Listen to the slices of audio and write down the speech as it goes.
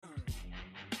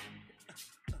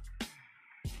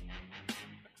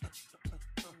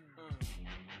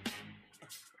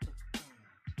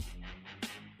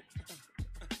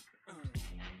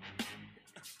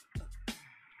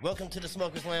Welcome to the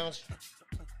Smokers Lounge,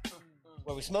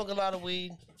 where we smoke a lot of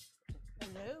weed.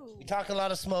 Hello. We talk a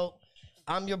lot of smoke.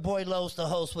 I'm your boy Los, the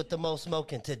host with the most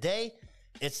smoking. Today,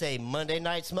 it's a Monday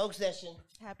night smoke session.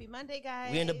 Happy Monday,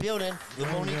 guys. We in the building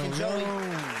with Monique and Joey.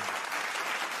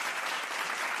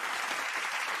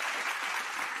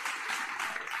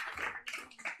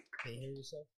 Can you hear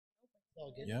yourself?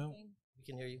 All good. Yeah. We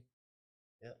can hear you.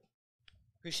 Yep.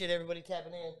 Appreciate everybody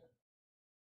tapping in.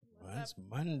 Well, it's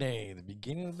Monday, the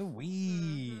beginning of the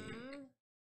week. Mm-hmm.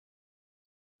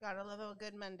 Gotta love a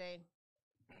good Monday.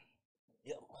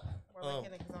 Yep. Or like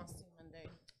an exhausting Monday.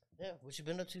 Yeah. What you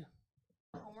been up to?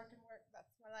 Homework and work. That's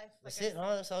my life. That's it,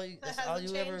 huh? That's all you. That's that all hasn't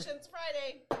you changed ever. since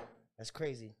Friday. That's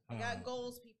crazy. I got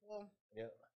goals, people.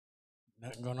 Yep.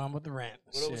 Nothing going on with the rent.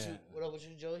 What up with you? What up with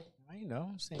you, Joey? You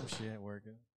know, same shit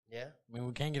working. Yeah. I mean,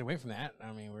 we can't get away from that.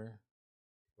 I mean, we're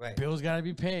Right. bills got to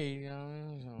be paid. You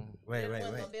know, so. Right. Win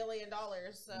 $1 billion,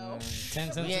 so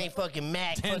 10 cents. We ain't fucking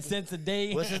Mack. 10 cents a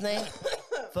day. What's his name?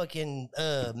 Fucking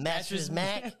Mattress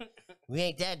Mack. We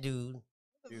ain't that dude.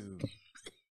 Dude.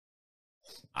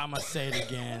 I'ma say it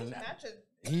again. matches.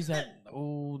 He's that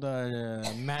old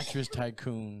mattress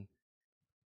tycoon.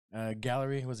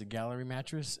 Gallery was a gallery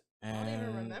mattress. I don't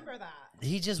even remember that.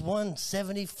 He just won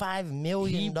 $75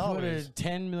 million. He put a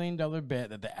 $10 million bet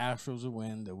that the Astros would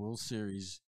win the World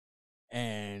Series,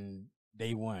 and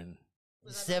they won.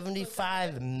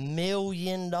 $75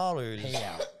 million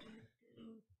Payout.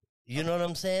 You know what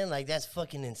I'm saying? Like, that's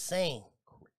fucking insane.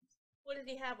 What did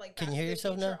he have? Like, Can Back you hear to the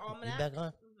yourself Future now? You Almanac? back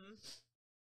on?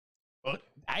 Mhm.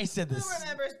 I said this. Who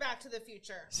remembers Back to the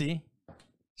Future? See,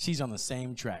 she's on the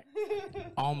same track.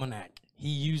 Almanac. He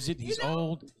used it. He's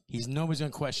old. Nobody's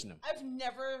gonna question him. I've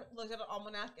never looked at an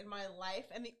almanac in my life,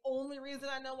 and the only reason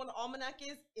I know what an almanac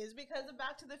is because of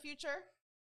Back to the Future.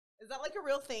 Is that like a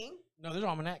real thing? No, there's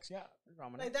almanacs. Yeah, there's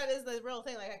almanacs. Like that is the real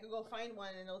thing. Like I could go find one,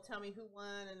 and it'll tell me who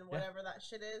won and whatever that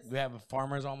shit is. We have a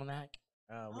farmer's almanac.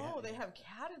 They have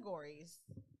categories.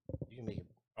 You can make it.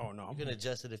 Oh no, You can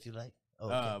adjust it if you like. Oh,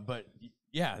 okay. but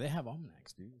yeah, they have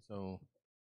almanacs, dude. So,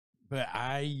 but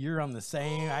you're on the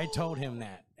same. I told him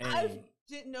that. I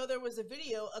didn't know there was a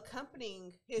video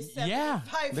accompanying his Yeah,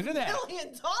 $75 look at that.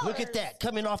 million. Look at that.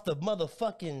 Coming off the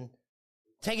motherfucking...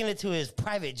 Taking it to his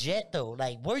private jet, though.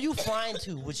 Like, where are you flying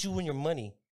to with you and your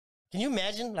money? Can you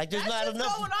imagine? Like, there's not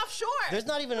enough... going offshore. There's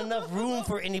not even enough room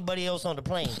for anybody else on the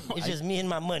plane. It's just me and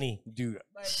my money. dude.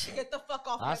 Like, get the fuck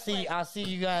off my plane. I'll see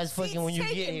you guys fucking when you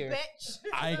get here. Bitch.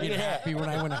 I get happy when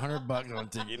I win $100 on a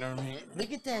ticket. You know what I mean?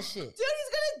 Look at that shit. Dude,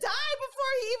 he's gonna die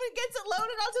before he even gets it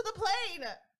loaded onto the plane.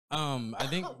 I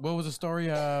think what was the story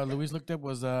Luis looked up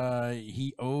was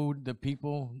he owed the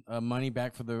people money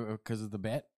back for because of the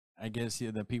bet. I guess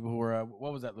the people who were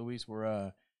what was that, Luis?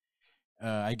 Were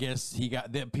I guess he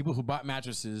got the people who bought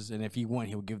mattresses, and if he won,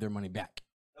 he would give their money back.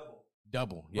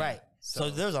 Double. Yeah. Right. So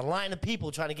there's a line of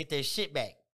people trying to get their shit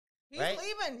back. He's Right?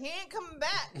 leaving. He ain't coming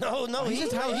back. No,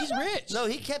 he's rich. No,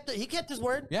 he kept his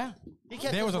word. Yeah. He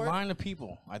kept There his was a word. line of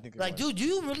people. I think. Like, dude, do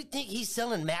you really think he's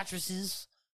selling mattresses?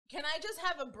 Can I just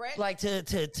have a brick? Like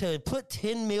to put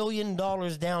 $10 million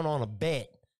down on a bet?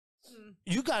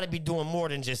 You got to be doing more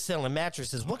than just selling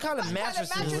mattresses. What kind of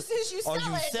mattresses you are you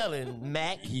selling? selling,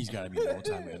 Mac? He's got to be the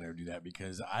time to do that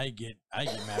because I get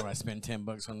mad when I spend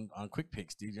 $10 on quick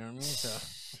picks, dude. You know what I mean?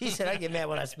 So He said, I get mad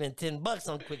when I spend $10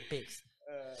 on quick picks.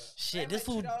 Shit, this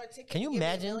fool. Can you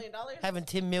imagine having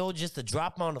 $10 million just to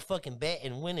drop on the fucking bet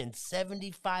and winning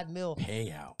 $75 million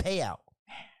payout?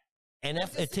 And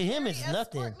to him, it's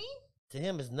nothing. To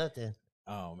him, it's nothing.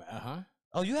 Oh,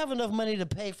 Oh, you have enough money to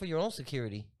pay for your own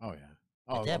security. Oh yeah.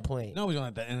 At that point, nobody's gonna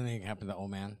let that anything happen to that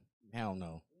old man. Hell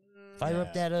no. Fire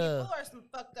up that People are some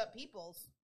fucked up peoples.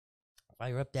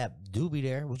 Fire up that doobie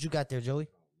there. What you got there, Joey?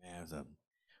 Man, it's a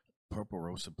Purple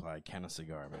Rose Supply can of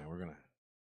cigar, man. We're gonna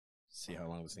see how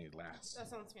long this thing lasts. That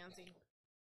sounds fancy.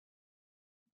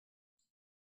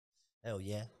 Hell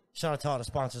yeah! Shout out to all the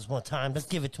sponsors one time. Let's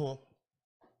give it to them.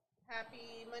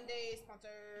 Happy Monday,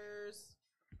 sponsors.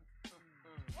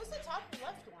 What's the top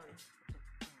left one?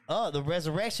 The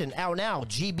Resurrection out now.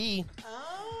 GB.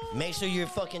 Oh. Make sure you're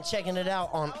fucking checking it out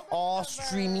on all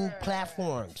streaming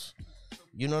platforms.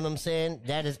 You know what I'm saying?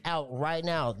 That is out right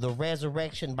now. The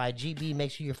Resurrection by GB.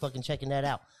 Make sure you're fucking checking that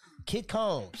out. Kid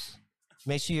Combs.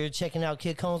 Make sure you're checking out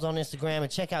Kid Combs on Instagram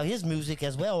and check out his music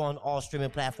as well on all streaming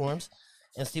platforms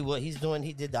and see what he's doing.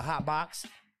 He did the Hot Box.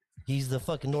 He's the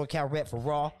fucking NorCal rep for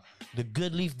Raw. The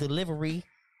Good Leaf Delivery.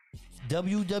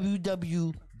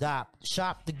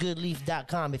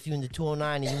 www.shopthegoodleaf.com if you're in the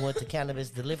 209 and you want the cannabis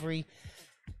delivery.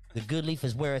 The Good Leaf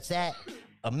is where it's at.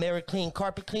 AmeriClean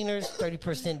Carpet Cleaners,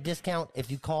 30% discount if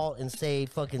you call and say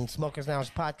fucking Smokers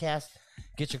Lounge Podcast.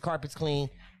 Get your carpets clean.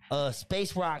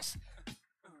 Space Rocks.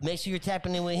 Make sure you're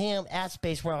tapping in with him at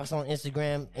Space Rocks on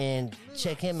Instagram and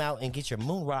check him out and get your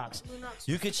moon rocks.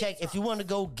 You could check if you want to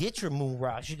go get your moon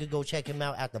rocks. You could go check him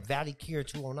out at the Valley Cure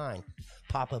 209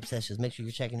 pop-up sessions. Make sure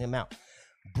you're checking him out.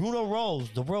 Bruno Rose,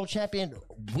 the world champion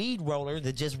weed roller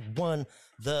that just won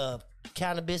the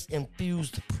cannabis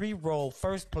infused pre-roll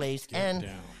first place and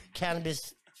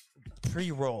cannabis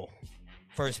pre-roll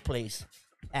first place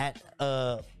at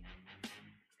the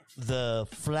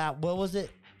flat. What was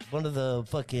it? One of the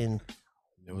fucking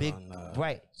big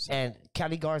right and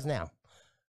Cali Guards now.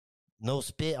 No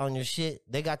spit on your shit.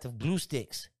 They got the glue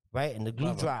sticks, right? And the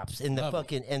glue drops and the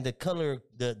fucking and the color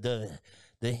the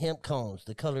hemp cones,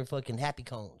 the color fucking happy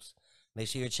cones. Make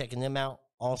sure you're checking them out.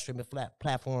 All streaming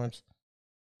platforms.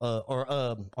 Or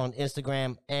on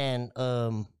Instagram and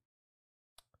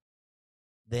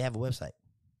they have a website.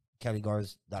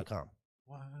 CaliGuards.com.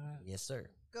 What? Yes, sir.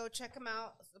 Go check them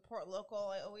out. Support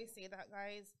local. I always say that,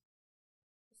 guys.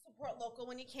 Support local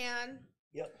when you can.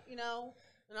 Yep. You know,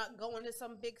 you're not going to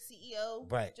some big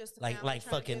CEO. Right. Just a like family trying to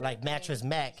fucking do like their Mattress thing.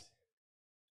 Mack.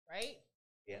 Right?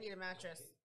 Yeah. You need a mattress.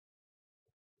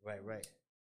 Right.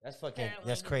 That's fucking Apparently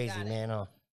that's we crazy, got it. man.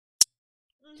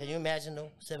 Mm-hmm. Can you imagine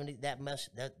though? 70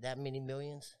 that many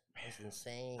millions? That's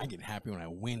insane. I get happy when I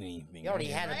win anything. You already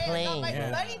had a Right? I plane. got my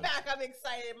Yeah. money back. I'm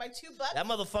excited. My $2. That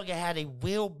motherfucker had a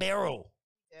wheelbarrow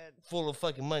Dude. full of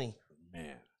fucking money.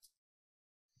 Man.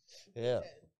 Yeah.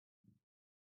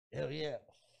 Hell yeah.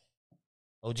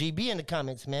 OGB in the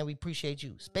comments, man. We appreciate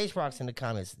you. Space Rocks in the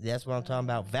comments. That's what I'm talking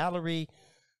about. Valerie,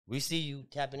 we see you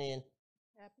tapping in.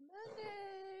 Happy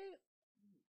Monday.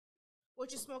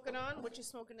 What you smoking on? What you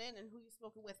smoking in? And who you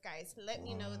smoking with, guys? Let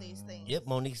me know these things. Yep,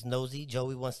 Monique's nosy.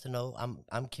 Joey wants to know.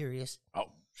 I'm curious. Oh,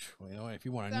 well, you know what? If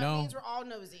you want to That know. means we're all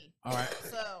nosy. All right.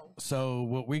 So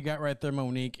what we got right there,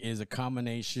 Monique, is a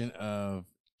combination of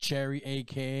cherry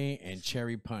AK and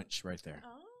cherry punch right there.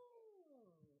 Oh.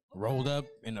 Rolled up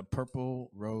in a purple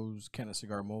rose kind of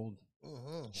cigar mold.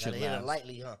 Mm-hmm. Shit Gotta hit it labs.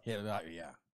 lightly, huh? Yeah.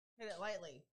 Hit it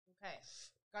lightly. Okay.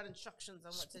 Got instructions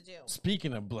on what to do.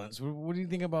 Speaking of blunts, what do you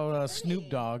think about Snoop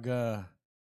Dogg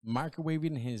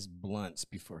microwaving his blunts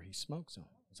before he smokes them?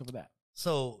 What's up with that?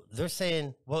 So they're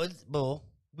saying, well,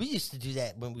 we used to do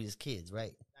that when we was kids,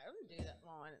 right? I didn't do that.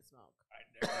 Well, I didn't smoke.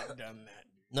 I never done that.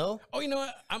 No? Oh, you know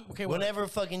what? I'm okay. Whenever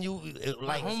fucking you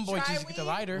My like homeboy Try used to get the weed?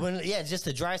 lighter. just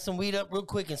to dry some weed up real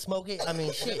quick and smoke it. I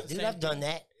mean, shit, dude, Same I've done thing.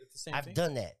 that. It's the same I've thing.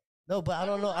 done that. No, but I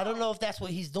don't know. I don't know if that's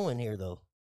what he's doing here though.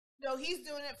 No, he's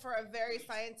doing it for a very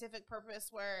scientific purpose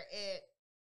where it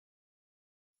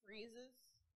freezes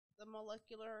the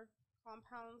molecular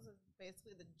compounds. Is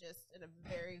basically the gist in a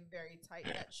very, very tight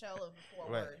nutshell of 4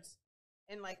 Right. words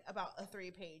in like about a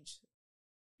 3-page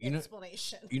You know,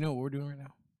 explanation. you know what we're doing right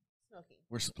now? Smoking.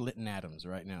 We're splitting atoms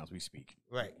right now as we speak.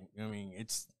 Right. I mean,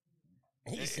 it's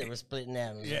He said we're splitting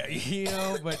atoms. yeah, you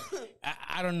know, but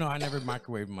I don't know. I never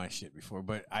microwaved my shit before,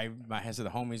 but my said the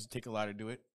homies take a lot to do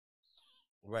it.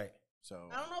 Right. So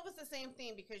I don't know if it's the same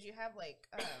thing because you have like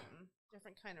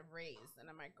different kind of rays in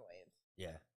a microwave.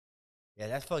 Yeah. Yeah,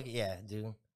 that's fucking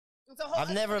dude. It's a whole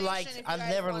I've never explanation if you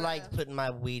guys wanna- liked putting my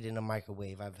weed in a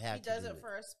microwave. I've had He to does do it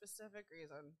for a specific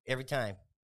reason. every time.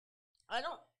 I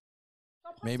don't.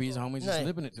 Not maybe his possible. homies just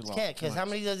living it too long. Can't, too because how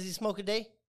much. many does he smoke a day?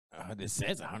 It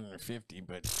says 150,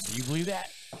 but do you believe that?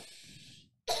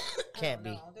 I Can't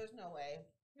don't be. know. There's no way.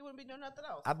 He wouldn't be doing nothing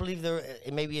else. I believe there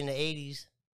maybe in the 80s,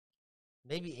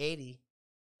 maybe 80.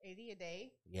 80 a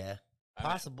day. Yeah, I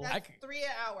mean, possible. That's I could- 3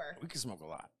 an hour We can smoke a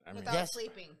lot. I mean, without Yes.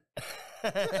 sleeping.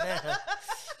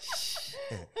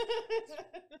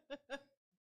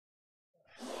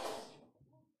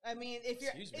 I mean, if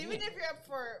you're Excuse me. even if you're up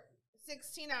for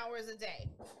 16 hours a day,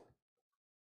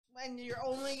 when you're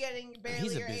only getting barely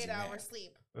He's a your busy 8 hour man.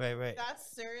 sleep, right. that's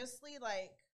seriously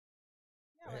like,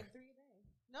 Right. like 3 a day.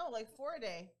 No, like 4 a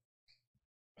day.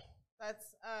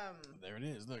 That's there it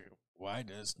is. Look, why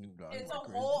does Snoop Dogg? It's a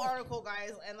microwave whole his- article,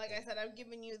 guys, and like I said, I'm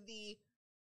giving you the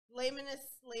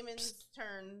layman's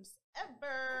terms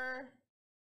ever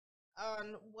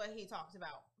on what he talked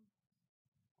about.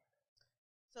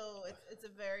 So it's a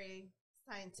very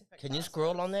scientific. Can you process.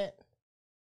 scroll on that?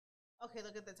 Okay,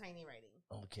 look at the tiny writing.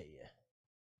 Okay, yeah.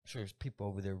 I'm sure there's people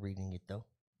over there reading it though.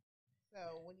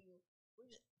 So would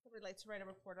somebody like to write a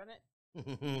report on it?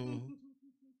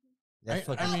 That's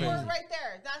fucking I That mean- word crazy. right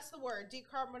there. That's the word.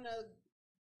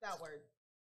 That word.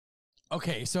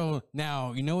 Okay, so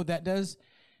now you know what that does.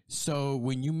 So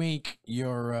when you make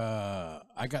your,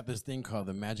 I got this thing called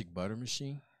the magic butter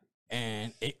machine,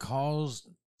 and it calls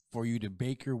for you to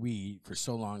bake your weed for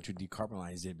so long to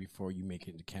decarbonize it before you make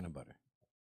it into can of butter.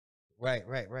 Right.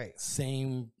 It's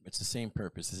the same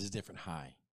purpose. It's a different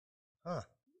high. Huh.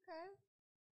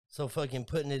 So fucking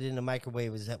putting it in the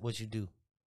microwave, is that what you do?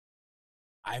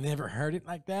 I've never heard it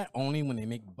like that. Only when they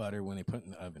make butter when they put it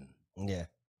in the oven. Yeah.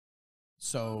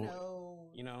 So, No.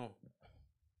 you know,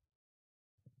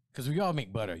 because we all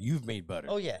make butter. You've made butter.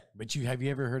 Oh yeah. But have you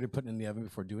ever heard it put in the oven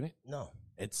before doing it? No.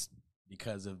 It's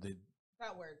because of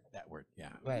That word. that word. Yeah.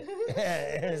 Right.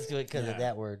 It's good because of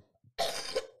that word.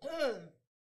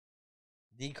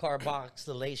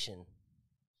 Decarboxylation.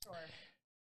 Sure.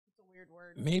 It's a weird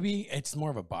word. Maybe it's more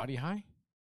of a body high.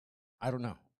 I don't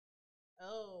know.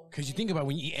 Oh. Because you think about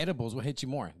when you eat edibles, what hits you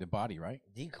more? The body, right?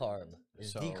 Decarb.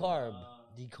 It's So-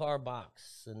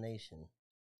 decarboxylation.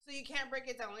 So you can't break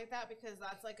it down like that because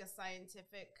that's like a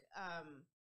scientific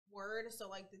word. So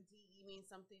like the DE means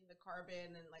something, the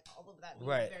carbon and like all of that means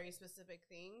Right. very specific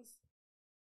things.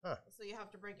 Huh. So you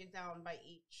have to break it down by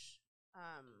each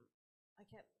I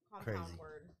can't compound Crazy.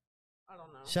 word. I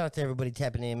don't know. Shout out to everybody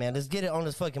tapping in, man. Let's get it on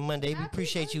this fucking Monday. We Happy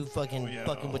appreciate you Monday.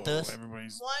 fucking with us.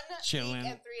 Everybody's 1 chilling. week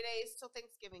and 3 days till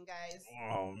Thanksgiving, guys.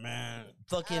 Oh man.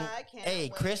 Fucking I can't hey,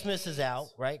 Christmas is wait. out,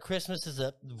 right? Christmas is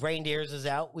up. Reindeers is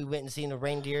out. We went and seen the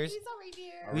reindeers. He's already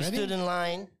here. We Already? stood in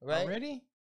line, right? Already?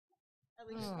 At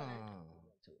least it's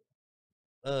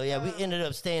better. Yeah, we ended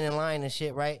up staying in line and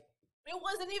shit, right? It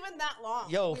wasn't even that long.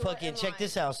 Yo, We were fucking in check line.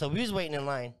 this out. So we was waiting in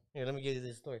line. Here, let me give you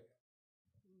this story.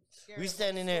 Scared We of what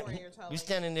standing there. story you're telling. We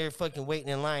standing there, fucking waiting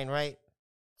in line, right?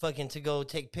 Fucking to go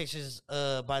take pictures,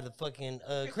 by the fucking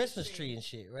Christmas tree and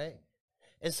shit, right?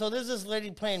 And so there's this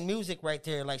lady playing music right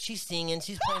there, like she's singing,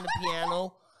 she's playing the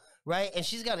piano, right? And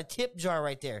she's got a tip jar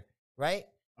right there, right?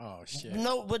 Oh shit.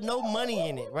 No, but no money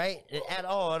in it, right? At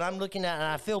all. And I'm looking at it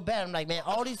and I feel bad. I'm like, man,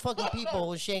 all these fucking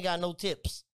people, she ain't got no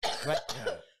tips, right?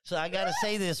 So I gotta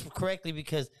say this correctly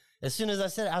because as soon as I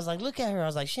said it, I was like, look at her. I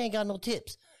was like, she ain't got no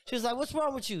tips. She was like, what's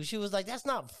wrong with you? She was like, that's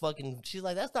not fucking, she's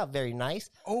like, that's not very nice.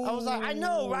 I was like, I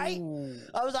know, right?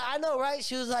 I was like, I know, right?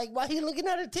 She was like, why are you looking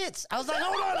at her tits? I was like,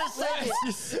 hold on a second.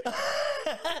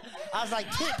 I was like,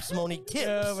 tips, Monique, tips.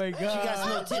 Oh my god. She got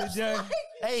no tips.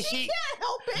 Hey, she Can't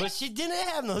help it. but she didn't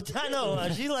have no. I know.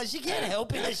 She like she can't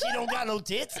help it that she don't got no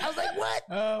tits. I was like, what?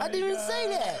 Oh I didn't even say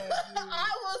that. I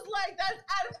was like, that's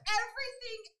out of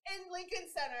everything in Lincoln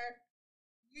Center.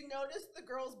 You noticed the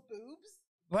girl's boobs,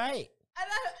 Right.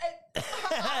 and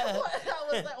I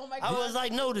was like, oh my god. I was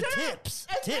like, no, the Dude, tips,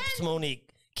 and tips, then Monique.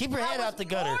 Keep her I head was out the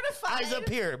gutter. mortified. Eyes up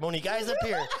here, Monique. Eyes up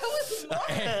here.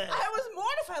 I was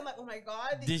mortified. I'm like, oh my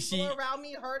god, these Did people she- around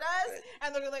me heard us,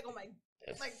 and they're like, oh my,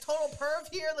 like total perv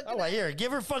here. Looking I'm like, here,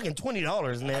 give her fucking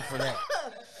 $20, man, for that.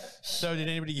 So did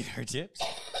anybody give her tips?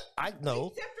 I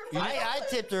know. I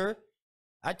tipped her.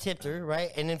 I tipped her, right?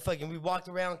 And then fucking we walked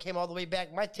around, came all the way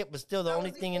back. My tip was still the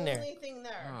only thing in there. Only thing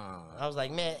there. I was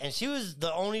like, man, and she was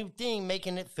the only thing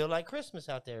making it feel like Christmas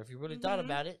out there. If you really thought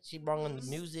about it, she brought on the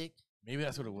music. Maybe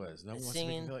that's what it was. No one wants to make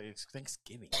Singing. it feel like it's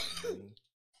Thanksgiving.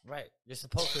 Right. You're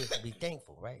supposed to be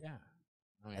thankful, right? Yeah.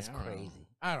 I mean, That's I don't know. crazy.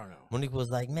 I don't know. Monique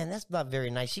was like, man, that's not very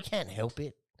nice. She can't help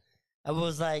it. I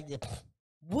was like,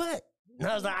 what? And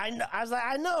I was like,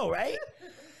 I know, right?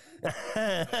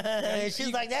 And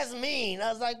she's like, that's mean.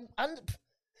 I was like, And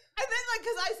then, like,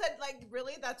 because I said, like,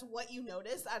 really, that's what you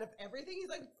noticed out of everything? He's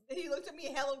like, he looked at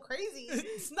me hella crazy.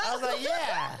 I was like,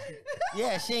 yeah.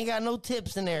 Yeah, she ain't got no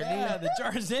tips in there, Yeah, dude. the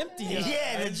jar's empty.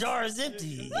 Yeah, the jar is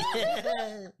empty.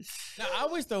 Now, I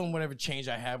always throw in whatever change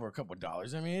I have or a couple of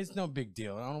dollars. I mean, it's no big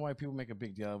deal. I don't know why people make a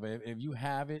big deal of it. If you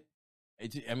have it,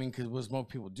 I mean, because what most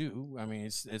people do. I mean,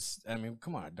 I mean,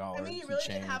 come on, $1. I mean, you and really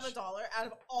did change. have $1 out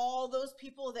of all those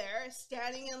people there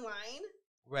standing in line.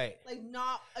 Right. Like,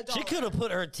 not $1. She could have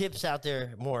put her tips out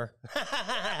there more.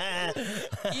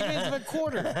 Even if it's a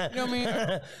quarter. You know what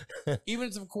I mean? Even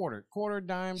if it's a quarter,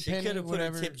 dime, She penny, could have put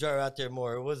whatever. her tip jar out there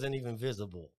more. It wasn't even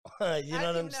visible. You know I what didn't I'm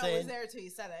even know it saying? was there until you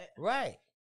said it. Right.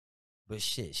 But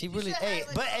shit, she You really, should've hey, had,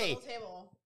 like, but a hey, little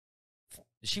table.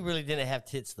 she really didn't have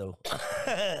tits though.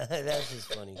 That's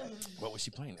just funny. What was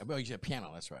she playing? Oh, you said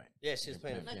piano. That's right. Yeah, she was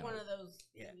playing. Yeah. Like one of those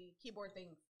Yeah. keyboard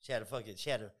things. She had a fucking, she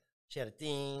had a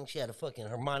thing. She had a fucking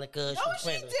harmonica. No, was she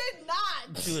playing did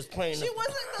not. She was playing. She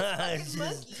wasn't She the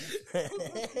was- fucking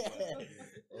monkey.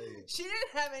 She didn't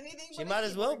have anything. She but a might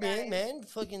as well keyboard, be, guys. man.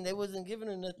 Fucking, they wasn't giving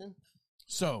her nothing.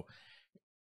 So,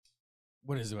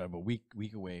 what is it? About a week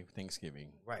away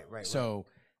Thanksgiving. Right. So,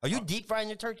 Are you deep frying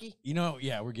your turkey? you know,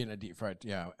 yeah, we're getting a deep fried.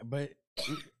 Yeah, but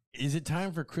is it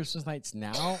time for Christmas nights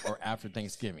now or after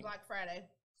Thanksgiving? Black Friday,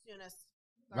 soonest.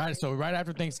 Right. So right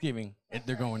after Thanksgiving,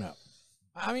 they're going up.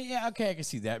 I mean, yeah, okay, I can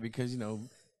see that because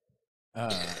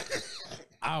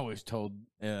I always told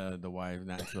the wife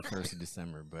not until 1st of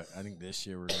December, but I think this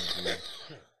year we're gonna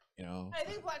do, I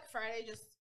think Black Friday just,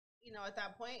 at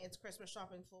that point, it's Christmas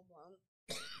shopping full blown.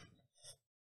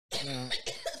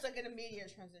 It's like an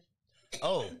immediate transition.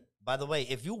 Oh, by the way,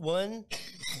 if you won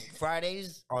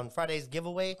Friday's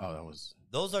giveaway,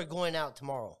 those are going out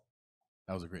tomorrow.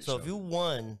 That was a great So show. if you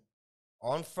won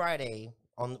on Friday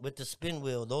with the spin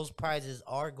wheel, those prizes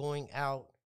are going out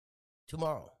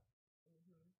tomorrow.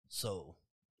 So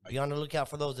be on the lookout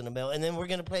for those in the mail. And then we're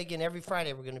gonna play again every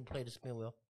Friday. We're gonna play the spin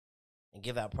wheel and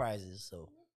give out prizes. So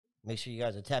make sure you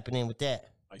guys are tapping in with that.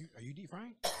 Are you deep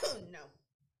frying? No.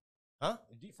 Huh?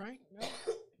 You deep frying? No.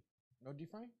 No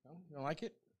deep frying? No, you don't like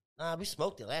it? Nah, we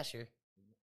smoked it last year.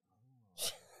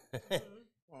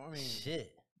 Well, I mean,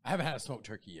 Shit. I haven't had a smoked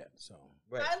turkey yet, so.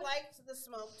 Right. I liked the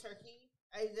smoked turkey.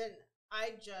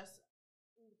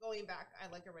 Going back,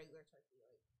 I like a regular turkey.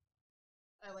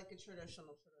 I like a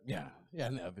traditional. Yeah,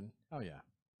 in the oven. Oh yeah.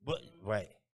 But right,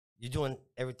 you're doing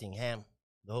everything ham,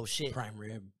 the whole shit. Prime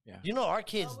rib. Yeah. You know our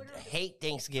kids hate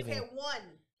Thanksgiving. Okay, one.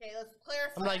 Okay, let's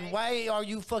clarify. I'm like, why are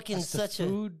you fucking That's such the a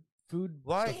food?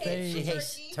 Why buffet. she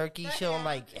hates turkey? She don't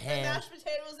like the ham. mashed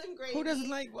potatoes and gravy. Who doesn't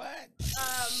like what?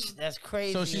 That's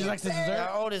crazy. So she likes the dessert?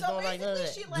 Our oldest So don't like none of that.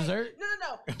 basically she likes, Dessert?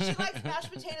 No. She likes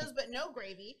mashed potatoes, but no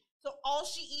gravy. So all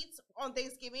she eats on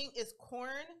Thanksgiving is corn,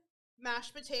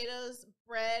 mashed potatoes,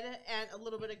 bread, and a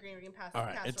little bit of green bean All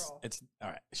right, casserole. it's all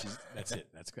right. That's it.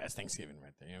 That's Thanksgiving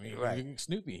right there. I mean, Right.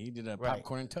 Snoopy, he did a Right.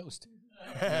 popcorn and toast. You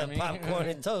know what I mean? Popcorn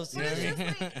and toast. But You know it's what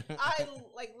I mean?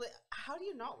 just like, how do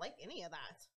you not like any of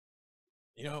that?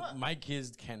 You know, my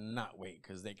kids cannot wait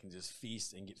because they can just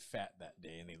feast and get fat that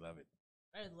day, and they love it.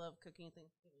 I love cooking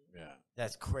Thanksgiving. Yeah.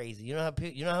 That's crazy. You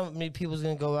know how many people's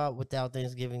gonna go out without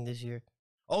Thanksgiving this year?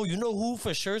 Oh, you know who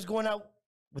for sure is going out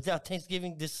without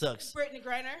Thanksgiving? This sucks. Brittany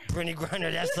Griner. Brittany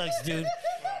Griner, that sucks, dude.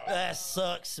 That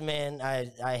sucks, man.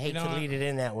 I hate to lead it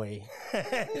in that way.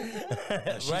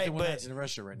 She's Right, the one but that's in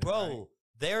Russia right now. bro, right?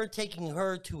 they're taking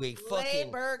her to a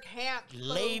fucking labor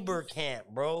camp, camp,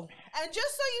 bro. And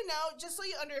just so you know, just so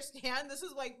you understand, this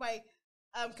is like my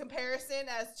comparison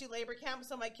as to labor camp,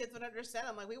 so my kids would understand.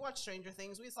 I'm like, we watched Stranger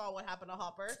Things. We saw what happened to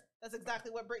Hopper. That's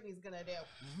exactly what Brittany's gonna do.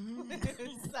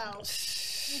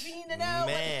 So, if you need to know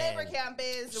what labor camp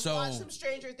is, watch some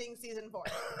Stranger Things season 4.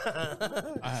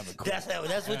 I have a question.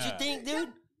 That's what you think, dude?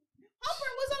 Hopper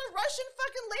was at a Russian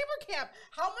fucking labor camp.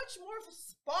 How much more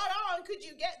spot on could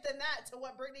you get than that to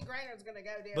what Brittany Griner's gonna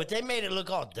go do? But they made it look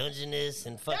all dungeness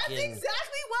and fucking. That's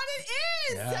exactly what it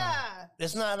is. Yeah.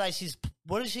 It's not like she's.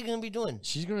 What is she gonna be doing?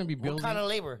 She's gonna be building. What kind of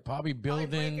labor? Probably Like building,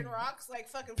 breaking rocks, like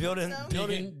fucking Building-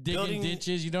 Flintstones. digging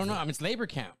ditches. You don't know. I mean, it's labor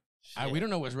camp. We don't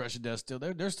know what Russia does. Still,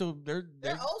 they're They're old school.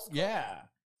 Yeah.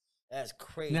 That's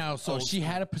crazy. Now, so Old she school.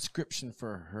 had a prescription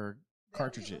for her They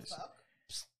don't give a cartridges, fuck.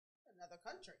 Another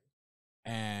country.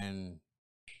 and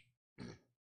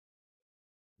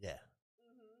Yeah.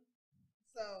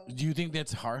 So do you think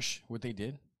that's harsh what they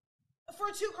did? for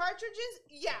 2 cartridges,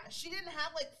 yeah, she didn't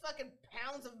have like fucking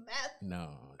pounds of meth. No,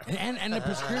 and the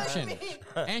prescription, I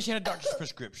mean, and she had a doctor's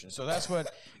prescription. So that's what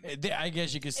I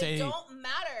guess you could it say. don't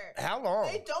matter. How long?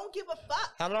 They don't give a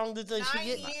fuck. How long did she 9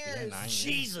 get? years. Yeah, 9 years.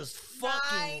 Jesus 9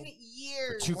 fucking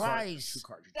years. Two Christ.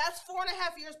 cartridges. That's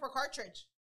 4.5 years per cartridge.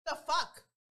 The fuck?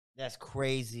 That's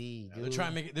crazy, They're dude. trying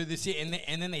to make it. They see,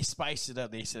 and then they spiced it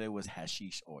up. They said it was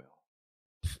hashish oil.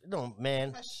 No,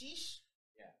 man. Hashish?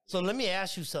 So let me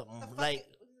ask you something. The fuck Like,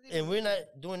 it- and we're not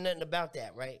doing nothing about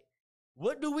that, right?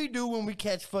 What do we do when we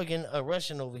catch fucking a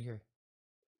Russian over here?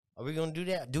 Are we gonna do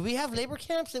that? Do we have labor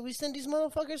camps that we send these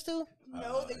motherfuckers to?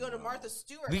 No, they go to Martha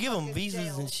Stewart. We give them fucking visas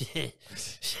jail. and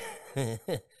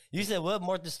shit. You said what?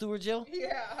 Martha Stewart jail?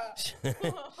 Yeah.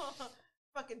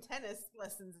 Fucking tennis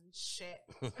lessons and shit.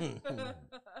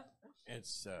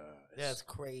 It's That's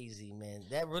crazy, man.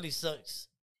 That really sucks.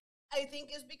 I think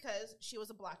it's because she was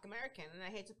a Black American, and I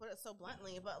hate to put it so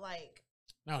bluntly, but like,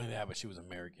 not only that, but she was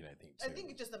American. I think. Too. I think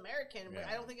it's just American, but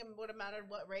I Yeah. don't think it would have mattered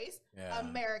what race. Yeah.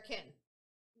 American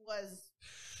was.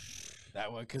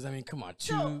 That one, because I mean, come on,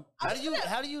 So, How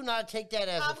do you not take that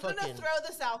as I'm a fucking gonna throw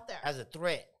this out there, as a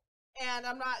threat? and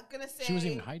I'm not gonna say she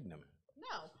wasn't even hiding them.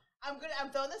 No,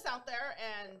 I'm throwing this out there,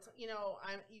 and you know,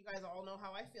 you guys all know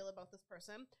how I feel about this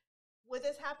person. Would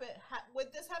this happen?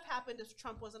 Would this have happened if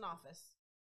Trump was in office?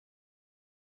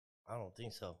 I don't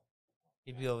think so.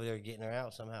 He'd be over there getting her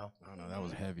out somehow. I don't know. That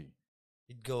was heavy.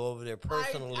 He'd go over there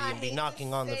personally I and be hate to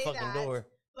knocking on the say fucking that, door.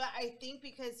 But I think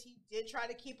because he did try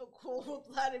to keep it cool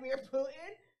with Vladimir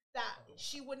Putin, that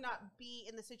she would not be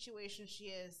in the situation she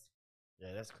is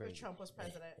Yeah, that's if crazy. Trump was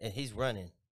president. And he's running.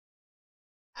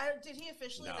 Did he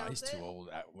officially No, announce he's it? too old.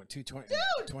 What, 220? Dude,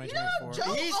 you know how 2024?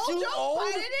 Joe, He's old too Joe old?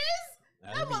 Biden is? I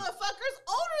That think, motherfucker's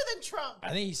older than Trump. I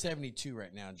think he's 72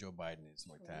 right now. Joe Biden is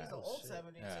like that. He's an old shit.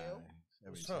 72. Yeah,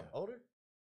 Is 72. Trump older?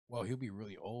 Well, he'll be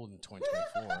really old in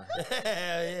 2024. He's got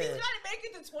to make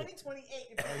it to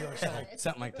 2028.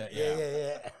 Something like that.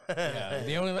 Yeah. Yeah.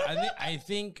 The only I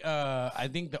think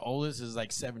the oldest is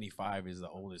like 75 is the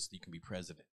oldest you can be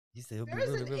president. He said he'll be There is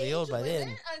really, an really age old by limit.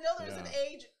 then. I know there's an Yeah.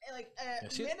 age, like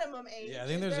a minimum age. Yeah, I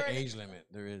think Is there's there an age limit.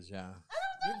 There is, yeah. I don't know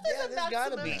Yeah, if there's there's a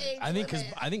gotta maximum be. age I think because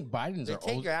limit. I think Biden's They are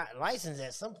take old. your license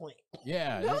at some point.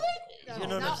 Yeah. No, they You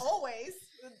know not what I'm- always.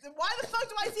 Why the fuck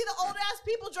do I see the old ass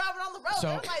people driving on the road? So-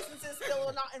 Their licenses still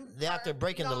are not in. They're out there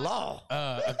breaking the law.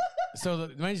 So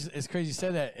it's crazy you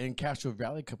said that in Castro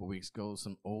Valley a couple weeks ago,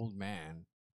 some old man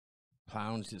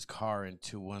plunged his car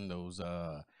into one of those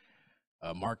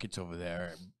markets over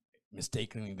there,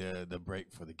 mistakenly the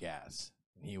brake for the gas.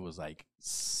 And he was like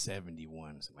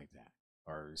 71, something like that,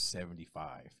 or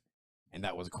 75. And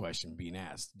that was a question being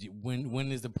asked.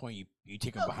 When is the point you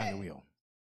take him behind the Okay. wheel?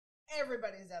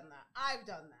 Everybody's done that. I've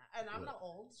done that, and I'm not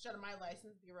old. Should my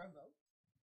license be revoked?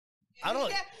 I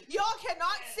don't- Y'all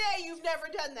cannot say you've never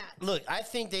done that. Look, I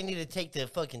think they need to take the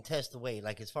fucking test away.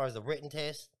 Like as far as the written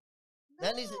test,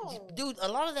 that needs No. dude. A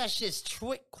lot of that shit's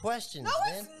trick questions, No,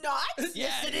 man. it's not.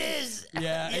 Yes, it is.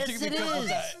 Yeah, it yes, took me it a couple is.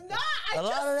 times. It's not. A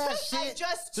lot of that I shit-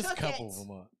 just Just a took couple it. of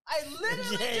them. I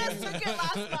literally just took it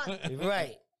last month.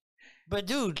 Right, but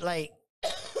dude, like,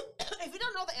 If you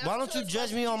don't know the answer, why don't to you this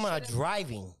judge me question, on you my shouldn't.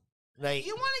 driving? Like,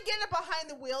 You want to get a behind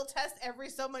the wheel test every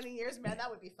so many years, man? That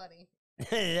would be funny.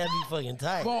 that'd be fucking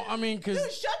tight. Well, I mean, because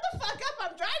Dude, shut the fuck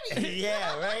up! I'm driving.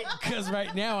 yeah, right. Because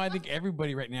right now, I think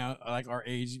everybody right now, like our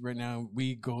age right now,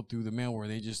 we go through the mail where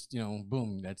they just,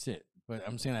 boom, that's it. But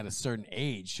I'm saying at a certain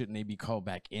age, shouldn't they be called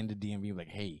back into DMV like,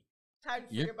 hey, Time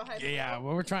to you're, figure behind the yeah, wheel.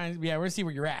 well, we're trying, we're see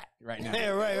where you're at right now. Yeah,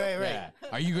 right. Yeah.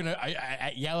 Are you gonna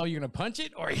at yellow? You're gonna punch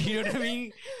it, or you know what I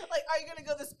mean? Like, are you gonna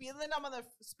go the speed limit? I'm on the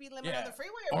speed limit on the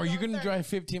freeway, Or we you going gonna 30? drive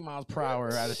 15 miles per hour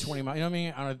at a 20 mile? You know what I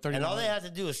mean? On a 30. And all mile- they have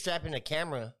to do is strap in a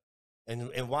camera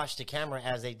and watch the camera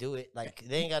as they do it. Like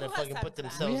they ain't got to Who has fucking time put for that?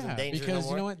 themselves in danger because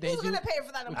no you know more. what they Who's do. gonna pay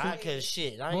for that? I'm Cause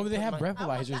shit. I Well, ain't they put have my-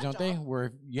 breathalyzers, that don't they? job.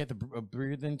 Where you have to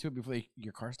breathe into it before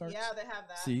your car starts. Yeah, they have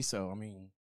that. See, so I mean,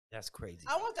 That's crazy.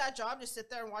 I want that job to sit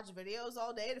there and watch videos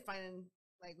all day to find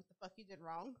like what the fuck you did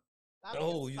wrong. That'd be a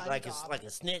Oh, you fun like job. it's like a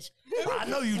snitch? I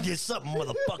know you did something,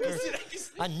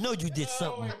 motherfucker. I know you did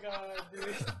something. God,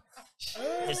 dude.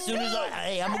 As soon as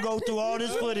I'm gonna go through all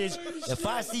this footage. If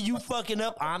I see you fucking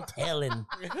up, I'm telling.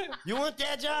 You want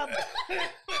that job?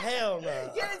 Hell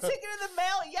no. Get a ticket in the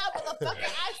mail, yeah, motherfucker.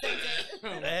 I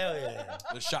sent it. Hell yeah.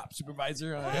 The shop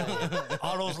supervisor.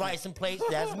 All those license plates,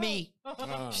 that's me.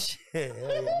 Shit,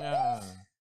 hell yeah. Yeah.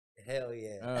 Hell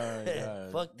yeah. Oh,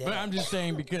 God. Fuck that. But I'm just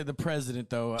saying, because the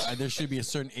president, though, there should be a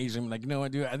certain age limit. Like, you know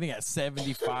what, dude? I think at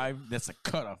 75, that's a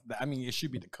cutoff. I mean, it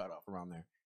should be the cutoff around there.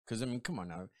 Because, I mean, come on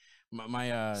now.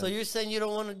 My So you're saying you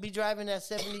don't want to be driving at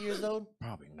 70 years old?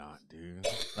 probably not, dude.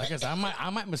 Like I said, I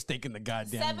might mistake the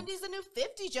goddamn. 70's the new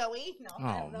 50, Joey. No,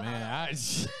 I Oh don't know man,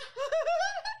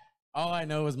 all I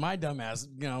know is my dumbass,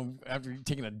 after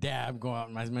taking a dab, go out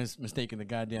and mistaking the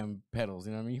goddamn pedals.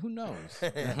 You know what I mean? Who knows?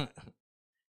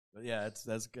 But yeah,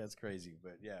 that's crazy.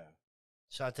 But yeah,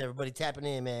 Shout out to everybody tapping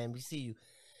in, man. We see you.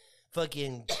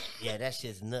 Fucking, yeah, that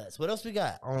shit's nuts. What else we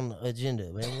got on the agenda,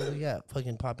 man? What do we got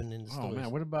fucking popping in the oh stores? man,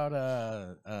 what about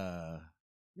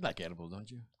you like edibles,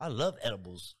 don't you? I love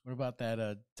edibles. What about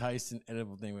that Tyson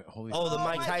edible thing with Holy? Oh, the Oh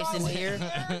Mike my Tyson God. here.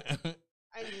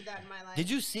 I need that in my life. Did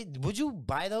you see? Would you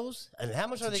buy those? And how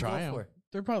much are they Try going 'em. for?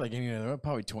 They're probably like they're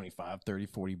probably 25, 30,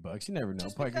 40 bucks. You never know.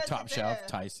 Just Probably because top it's shelf a-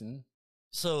 Tyson.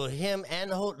 So him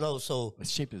and the whole no. So It's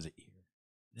shaped as an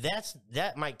ear.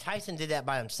 that Mike Tyson did that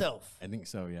by himself, I think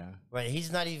so. Yeah. right?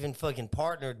 He's not even fucking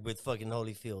partnered with fucking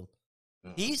Holyfield.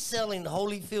 Uh-uh. He's selling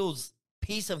Holyfield's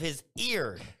piece of his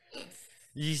ear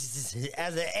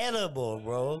as an edible,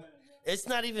 bro. It's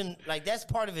not even like that's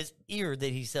part of his ear that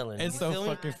he's selling. It's You so feel me?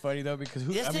 fucking funny though because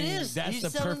Yes, I it mean, is. that's He's the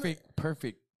selling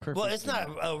perfect. Well, it's not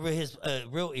his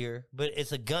real ear, but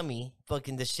it's a gummy,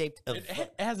 fucking the shape of It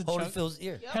has a chunk. Holyfield's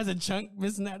ear. Yep. Has a chunk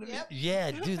missing out of Yep. it.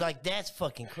 Yeah, dude, like that's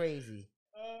fucking crazy.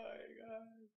 Oh my god.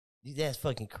 Dude, that's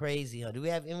fucking crazy, huh? Do we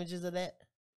have images of that?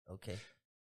 Okay,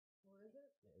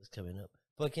 it's coming up.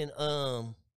 Fucking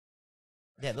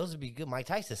yeah, those would be good. Mike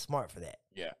Tyson's smart for that.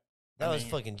 Yeah. That I was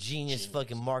mean, fucking genius, genius.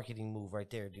 fucking marketing move right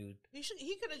there, dude.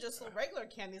 He could have just sold regular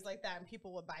candies like that and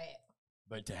people would buy it.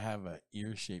 But to have a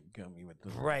ear shaped gummy with the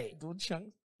Right. little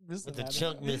chunks missing With the out of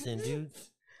chunk it. missing, dude.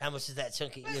 How much is that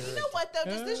chunk of But ear? you know what though?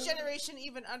 Does this generation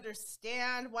even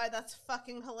understand why that's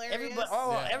fucking hilarious?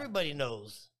 Yeah. Everybody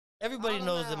knows. Everybody I don't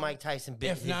knows that know. Mike Tyson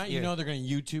bit If his not, ear. you know they're gonna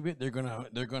YouTube it. They're gonna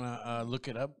look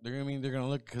it up. They're gonna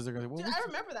look because they're gonna. Well, Dude, I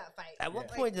remember that fight. At what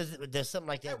Like, point does something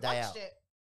like I that die watched out? it.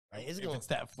 Like, it's if going. it's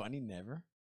that funny, never.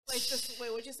 Like this. Wait,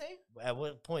 what'd you say? At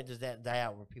what point does that die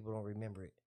out where people don't remember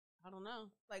it? I don't know.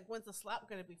 Like, when's the slap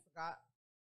gonna be forgot?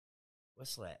 What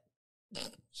slap?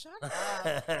 Shut up.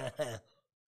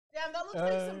 Damn, that looks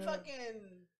like some fucking.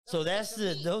 So that's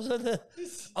the. Those are the.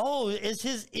 Oh, it's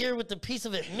his ear with the piece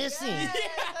of it missing. Yes,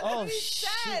 that's Oh what he shit!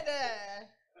 said.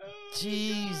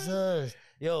 Jesus,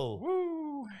 yo,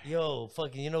 Woo. yo,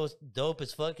 fucking. You know what's dope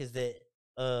as fuck is that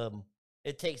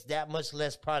it takes that much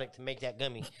less product to make that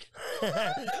gummy.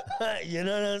 You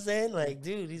know what I'm saying? Like,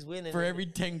 dude, he's winning. For every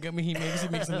 10 gummy he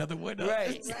makes another one.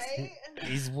 Right. Right?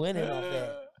 He's winning off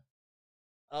that.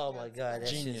 Oh my god, that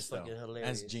shit Genius is though. fucking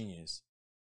hilarious. That's genius.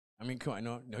 I mean, come on,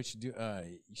 no, you should do.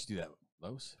 You should do that,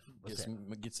 Los. What's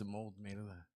Get some mold made of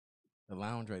the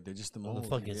lounge right there, just the Oh, mold. the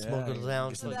fucking smoker get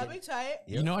lounge. some- That'd be tight.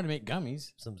 You know how to make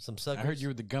gummies. Some I suckers. heard you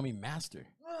were the gummy master.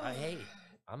 Hey,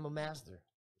 I'm a master.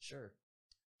 Sure.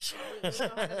 We know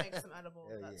how to make some edibles,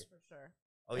 Hell that's yeah. for sure.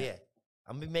 Oh yeah,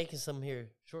 I'm gonna be making some here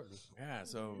shortly. Yeah,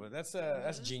 so but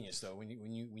that's genius though. When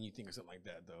you think of something like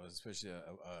that though, especially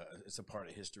it's a part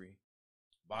of history,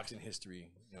 boxing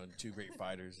history. You know, two great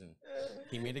fighters, and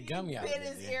he made a gummy out of Bit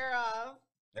it. his yeah. ear off.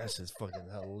 That's just fucking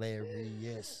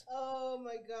hilarious. Oh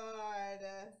my god.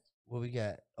 What we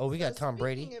got? Oh, we got So Tom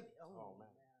Brady. speaking of- Oh, man.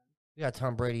 We got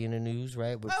Tom Brady in the news,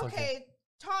 right? With fucking- Okay,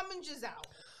 Tom and Giselle.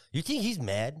 You think he's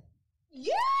mad?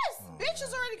 Yes, Oh, bitch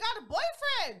has man. already got a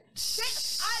boyfriend.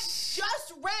 I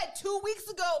just read 2 weeks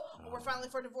ago. We're filing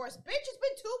for divorce. Bitch, it's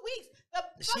been 2 weeks. The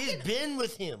She's fucking been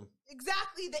with him.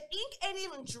 exactly. The ink ain't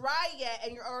even dry yet,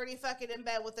 and you're already fucking in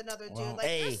bed with another dude. Wow. Like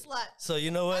you're Hey, a slut. So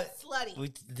you know what? That's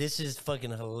slutty. This is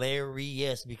fucking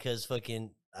hilarious because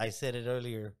fucking I said it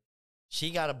earlier.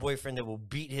 She got a boyfriend that will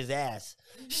beat his ass.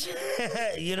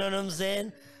 You know what I'm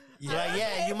saying? You're like,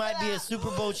 yeah, you might be a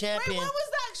Super Bowl champion, Wait, what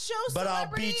was that show? but I'll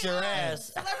Celebrity, beat your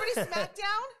ass. Celebrity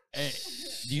Smackdown. Hey,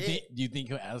 do you think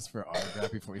he'll ask for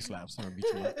autograph before he slaps him or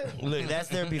beats him up? Look, that's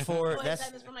there before. Boy, That's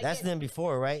tennis for my that's kid. them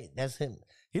before, right? That's him.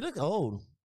 He looked old.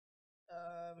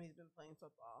 He's been playing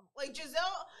football. Like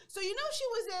Giselle. So you know she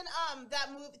was in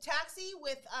that movie Taxi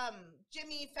with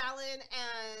Jimmy Fallon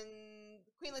and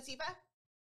Queen Latifah.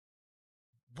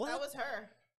 What? That was her.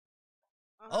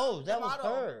 Oh, The that was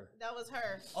model. her. That was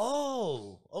her.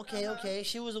 Oh, okay, Uh-huh. okay.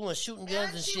 She was the one shooting guns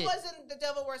And and she shit. was in The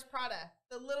Devil Wears Prada.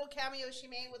 The little cameo she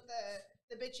made with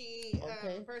the bitchy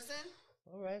Okay. person.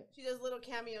 All right. She does little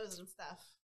cameos and stuff.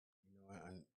 You know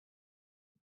what?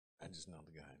 I just know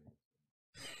the guy.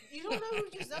 You don't know who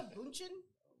Giselle Bündchen?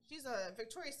 She's a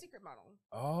Victoria's Secret model.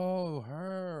 Oh,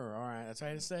 her. All right, that's how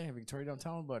you say. Victoria, don't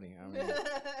tell nobody. I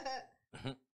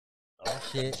mean, Oh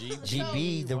shit. GB.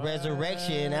 GB, the What?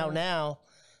 Resurrection out now.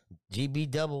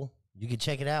 GB double. You can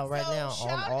check it out right So, now on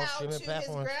shout all out streaming to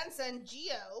platforms. his grandson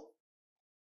Gio,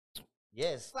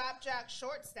 Yes. Slapjack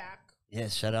Short Stack.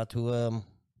 Yes. Shout out to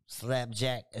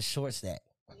Slapjack a short stack.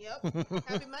 Yep.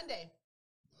 Happy Monday.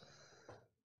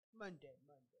 Monday.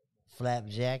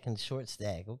 Flapjack and short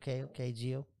stack. Okay,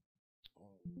 Gio.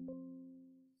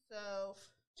 So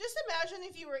just imagine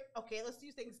if you were okay. Let's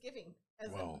use Thanksgiving as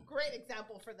Wow. a great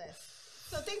example for this.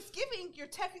 So Thanksgiving, you're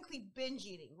technically binge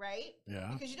eating, right? yeah.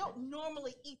 Because you don't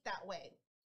normally eat that way.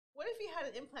 What if you had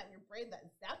an implant in your brain that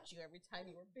zapped you every time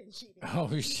you were binge eating?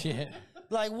 Oh shit.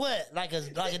 Like what? Like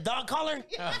a dog collar?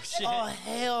 Oh shit. Oh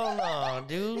hell no,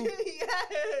 dude.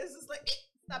 Yes, it's like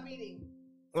stop eating.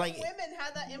 Like, Women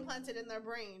had that implanted in their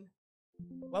brain.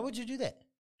 why would you do that?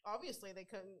 Obviously, they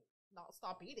couldn't not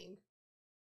stop eating.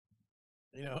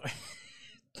 You know.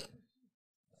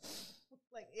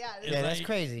 Like, yeah, It's Yeah, that's like-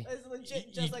 crazy. it's legit,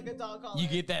 You- just like a dog collar. You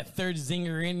get that third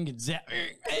zinger in, get zap.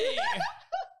 Hey.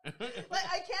 Like,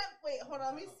 I can't wait. Hold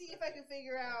on, let me see if I can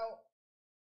figure out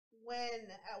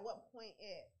at what point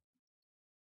it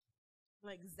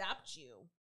like zapped you.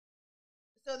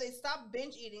 So they stopped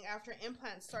binge eating after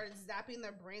implants started zapping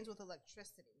their brains with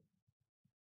electricity.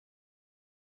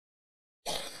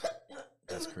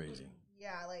 That's crazy.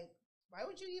 Yeah, like why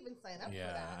would you even sign up for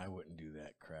Yeah, that? I wouldn't do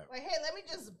that crap. Like, hey, let me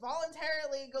just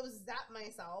voluntarily go zap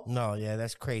myself. No, yeah,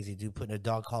 that's crazy, dude. Putting a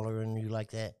dog collar in you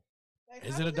like that. Like,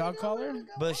 Is how it a do they dog know collar? when to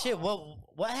go But shit, off?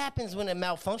 what happens when it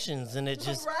malfunctions and it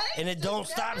just Right? and it don't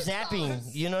stop Never zapping?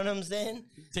 stops. You know what I'm saying?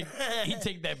 He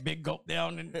take that big gulp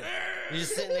down and You're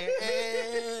just sitting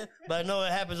there, but no,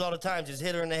 it happens all the time. Just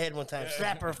hit her in the head one time,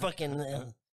 slap her, fucking,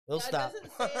 it'll Yeah, stop. It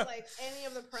doesn't say like any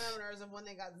of the parameters of when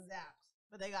they got zapped,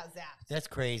 but they got zapped. That's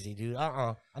crazy, dude.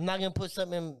 I'm not gonna put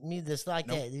something in me that's like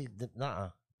Nope.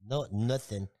 that. No,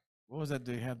 nothing, what was that?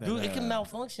 They had that. dude. It can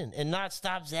malfunction and not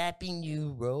stop zapping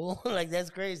you, bro. Like that's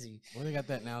crazy. Well, they got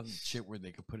that now shit where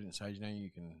they could put it inside you. Now you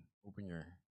can open your.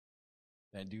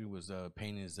 That dude was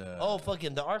painting his. Oh,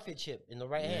 fucking the ARFID chip in the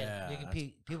right hand. Yeah, You can, that's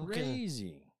people can.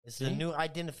 crazy. It's a new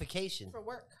identification for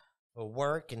work. for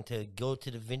work and to go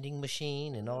to the vending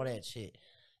machine and all that shit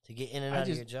to get in and out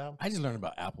of your job. I just learned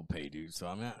about Apple Pay, dude.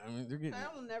 So they're getting. I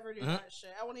will never do that shit.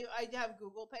 I have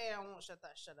Google Pay. And I won't shut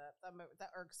that shit up.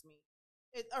 That irks me.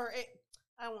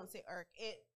 I won't say irk.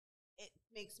 It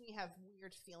makes me have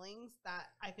weird feelings that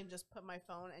I can just put my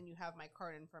phone and you have my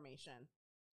card information.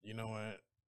 You know what?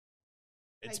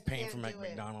 It's paying for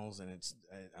McDonald's and it's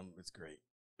great.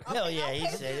 Hell yeah, he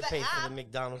said it pays for the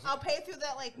McDonald's. I'll pay through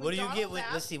that like. What do you get?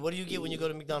 Let's see. What do you get when you go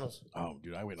to McDonald's? Oh,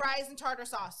 dude, I wait. Fries and tartar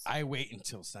sauce. I wait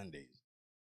until Sundays.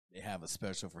 They have a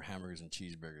special for hamburgers and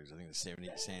cheeseburgers. I think it's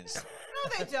 78 cents. No,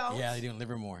 they don't. Yeah, they do in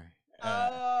Livermore.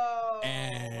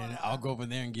 And I'll go over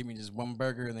there and get me just one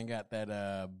burger, and then got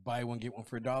that buy one get one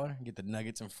for $1. Get the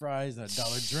nuggets and fries and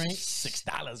 $1 drink.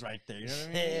 $6 right there. You know what I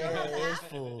mean? Yeah, it's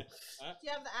full. Do you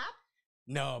have the app?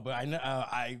 No, but I know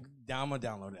I'm gonna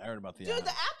download it. I heard about the app. Dude,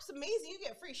 the app's amazing. You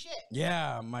get free shit.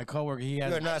 Yeah, my coworker, he has.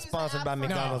 You're not sponsored by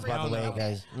McDonald's, by the way,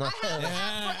 guys. No. I have the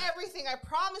app for everything. I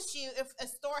promise you, if a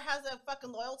store has a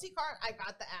fucking loyalty card, I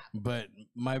got the app. But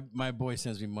my boy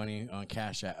sends me money on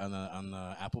cash on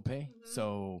the Apple Pay,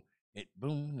 so it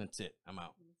boom, that's it. I'm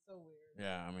out. It's so weird.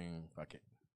 Yeah, I mean, fuck it.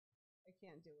 I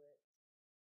can't do it.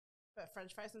 But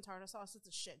French fries and tartar sauce is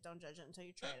the shit. Don't judge it until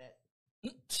you tried it.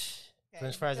 Okay.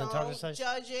 French fries and tartar sauce?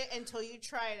 Don't judge it until you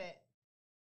tried it.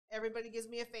 Everybody gives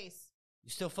me a face. You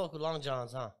still fuck with Long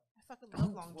Johns, huh? I fucking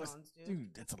love Long Johns, dude.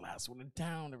 Dude, that's the last one in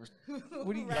town. There was,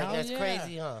 what do you? Right. That's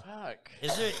crazy, huh? Fuck.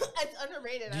 Is there? It's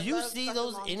underrated. Do I you love see fucking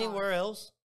those Long anywhere Johns.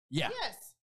 else? Yeah.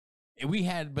 Yes. We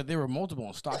had, but there were multiple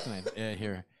in Stockton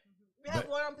here. We have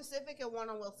one on Pacific and one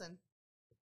on Wilson.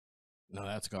 No,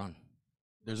 that's gone.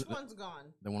 Which one's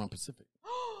gone? The one on Pacific.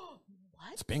 What?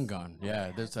 It's been gone.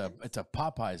 Yeah, it's a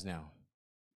Popeyes now.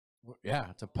 Yeah,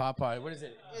 it's a Popeye. What is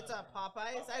it? It's a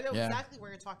Popeyes. I know exactly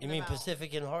where you're talking about. You mean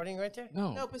Pacific and Harding right there?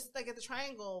 No, like at the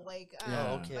Triangle, like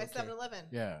okay, by okay. 7-Eleven.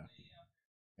 Yeah.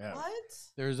 Yeah. What?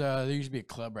 There used to be a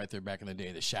club right there back in the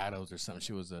day, the Shadows or something.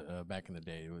 She was back in the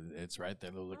day. It's right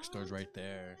there. The liquor store's right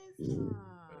there.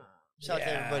 Shout out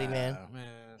to everybody, man.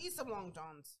 Eat some Long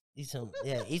Johns. Eat some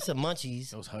munchies.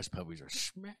 Those hush puppies are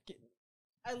smacking.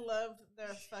 I love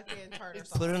their fucking tartar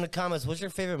sauce. Put it in the comments. What's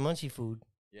your favorite munchie food?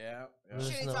 Yeah.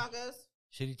 Shitty tacos.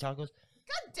 Shitty tacos?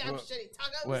 Goddamn shitty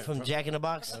tacos. What? From Jack in the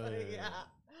Box? Yeah.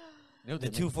 The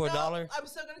 2 for $1? I'm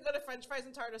still gonna go to French fries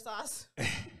and tartar sauce. I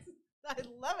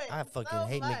love it. I fucking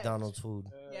hate McDonald's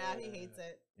food. Yeah, he hates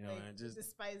it. You know, he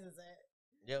despises it.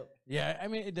 Yep. Yeah, I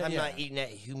mean, I'm not eating that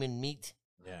human meat.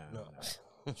 Yeah. No.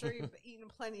 I'm sure you've eaten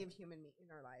plenty of human meat in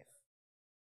your life.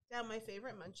 Yeah, my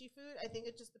favorite munchie food, I think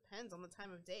it just depends on the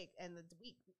time of day and the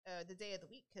week, the day of the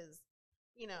week. Because,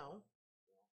 you know,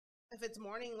 if it's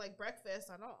morning like breakfast,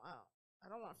 I don't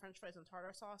want French fries and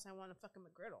tartar sauce. I want a fucking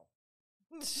McGriddle.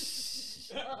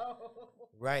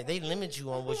 Right, they limit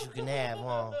you on what you can have,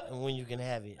 huh? And when you can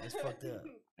have it. It's fucked up.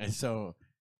 And so,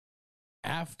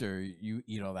 after you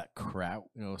eat all that crap,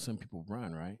 you know, some people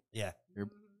run, right? Yeah.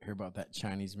 Hear about that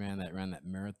Chinese man that ran that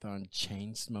marathon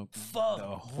chain smoking Fuck, the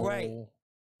whole right.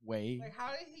 way? Like,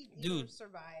 how did he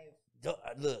survive?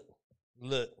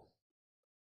 Look.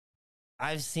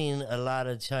 I've seen a lot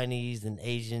of Chinese and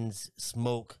Asians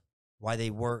smoke while they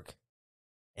work,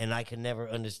 and I can never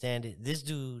understand it. This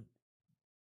dude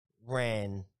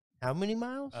ran how many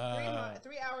miles?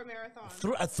 3-hour marathon.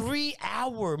 A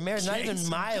 3-hour marathon, not even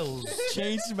miles.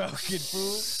 Chain smoking,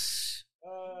 fool.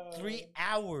 3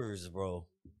 hours, bro.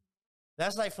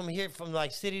 That's like from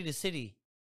like city to city.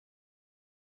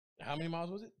 How many miles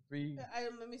was it? 3.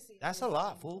 Let me see. That's a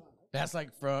lot, fool. That's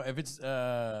like from if it's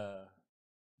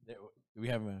we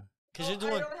have a because you're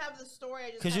doing. I don't have the story.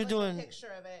 I just have a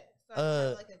picture of it.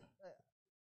 So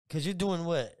because you're doing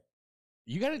what?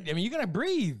 You gotta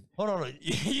breathe. Hold on.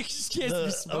 You just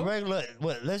can't smoke.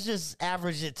 Let's just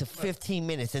average it to 15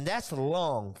 minutes, and that's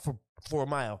long for a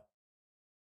mile.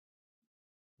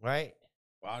 Right?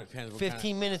 Well, it depends.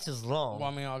 15 minutes is long. Well,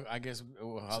 I mean, I guess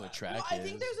how the track is. I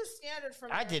think there's a standard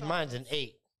for. I did mine's in 8.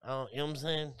 You know what I'm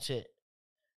saying? Shit.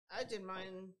 I did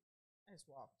mine. I just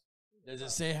walked. Does it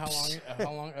say how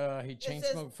long he chain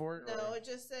smoked for it? No, it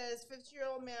just says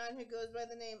 50-year-old man who goes by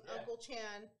the name Uncle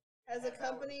Chan has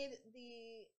accomplished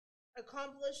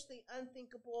the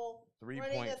unthinkable,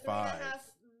 running a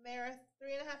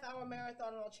 3.5-hour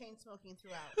marathon while chain smoking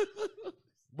throughout.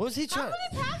 What's he trying? How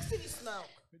many packs did he smoke?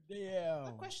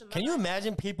 Damn. Can you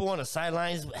imagine people on the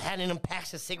sidelines handing them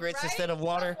packs of cigarettes instead of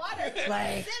water?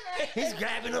 Like, he's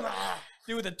grabbing them.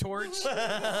 Dude with a torch.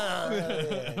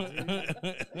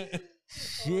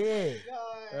 Shit.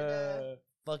 God.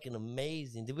 Fucking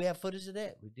amazing. Did we have footage of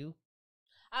that? We do.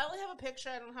 I only have a picture.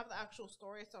 I don't have the actual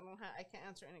story, so I can't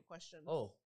answer any questions.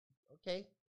 Oh, Okay.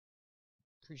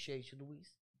 Appreciate you,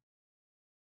 Luis.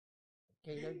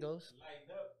 Okay, there it goes.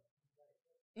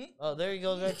 Oh, there he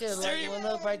goes right there. Lighting one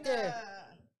up right there.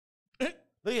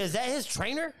 Look, is that his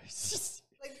trainer?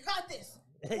 Like, you got this.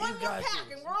 You One more got pack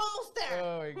this. and we're almost there.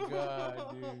 Oh my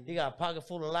god, dude. He got a pocket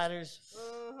full of lighters.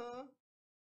 Uh-huh.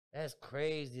 That's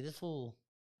crazy. This fool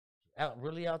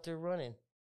really out there running.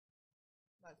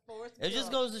 Like Forrest It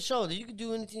just Gump. goes to show that you can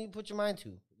do anything you put your mind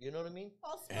to. You know what I mean?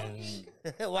 While smoking.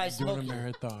 Why Doing a smoking?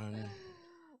 marathon.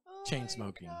 Oh Chain my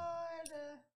smoking. God.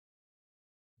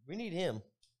 We need him.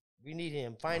 We need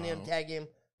him. Find him, Oh. tag him.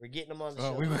 We're getting him on the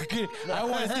Oh, show. we were getting, I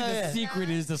want to see the secret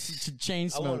is the chain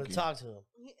I want smoking. to talk to him.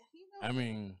 I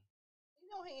mean,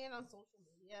 he ain't on social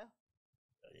media.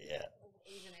 Yeah.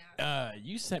 Asian ass.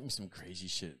 you sent me some crazy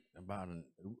shit about an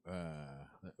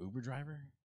the Uber driver.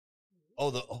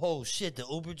 Oh shit, the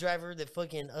Uber driver that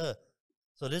fucking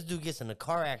so this dude gets in a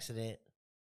car accident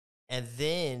and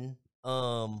then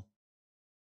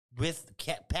with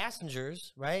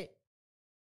passengers, right?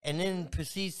 And then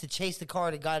proceeds to chase the car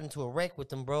that got into a wreck with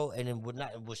them, bro, and then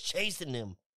was chasing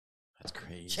them. That's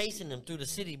crazy. Chasing them through the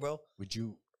city, bro. What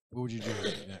would you do?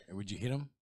 Would you hit him?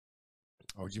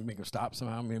 Or would you make him stop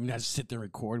somehow? Maybe not just sit there and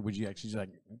record. Would you actually just like,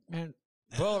 man?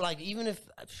 Bro, like even if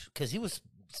cause he was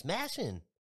smashing.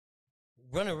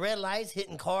 Running red lights,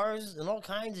 hitting cars, and all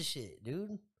kinds of shit,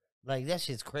 dude. Like, that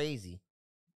shit's crazy.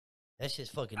 That shit's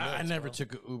fucking nuts, I never bro.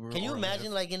 took an Uber. Can you or imagine,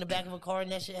 Lyft. like, in the back of a car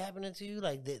and that shit happening to you?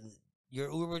 Like, your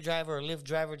Uber driver or Lyft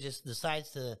driver just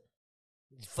decides to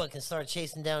fucking start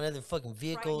chasing down other fucking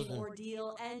vehicles. And,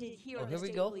 ordeal ended here Oh, on here the we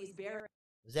state go. police barracks.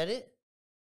 is that it?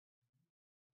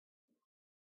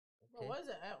 What was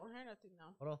it? I don't hear nothing now.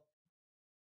 Hold on.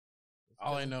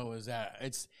 All I know is that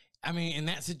it's. I mean, in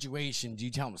that situation, do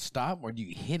you tell him to stop or do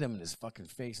you hit him in his fucking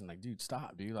face and like, dude,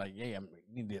 stop, dude? Like, yeah,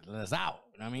 you need to let us out.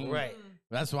 You know what I mean, Right.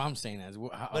 That's what I'm saying.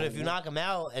 But if you knock him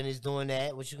out and he's doing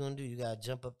that, what you gonna do? You gotta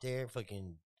jump up there,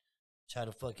 fucking try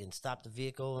to fucking stop the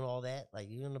vehicle and all that. Like,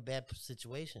 you're in a bad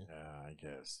situation. I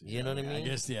guess. You know what I mean? I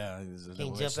guess, yeah. It's a Can't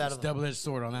double-edged- jump out it's of- double-edged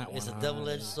sword on that one. It's a huh?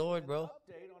 double-edged sword, bro.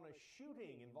 Update on a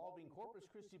shooting involving Corpus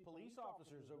Christi police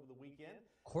officers over the weekend.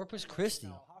 Corpus Christi.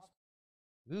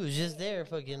 We was just there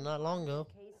fucking not long ago.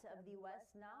 Case of the West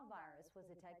Nile virus was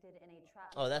detected in a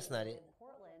trap. Oh, that's not it. in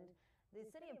Portland. The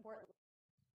city of Portland.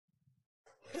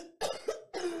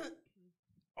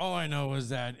 All I know is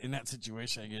that in that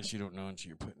situation, I guess you don't know until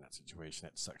you're put in that situation.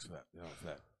 That sucks for that,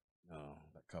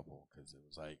 that couple, because it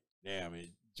was like, damn, it's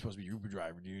supposed to be your Uber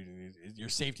driver, dude. And your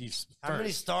safety's first. How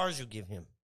many stars you give him?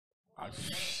 I-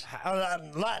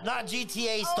 Not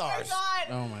GTA stars. Oh my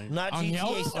God. oh my! Not on GTA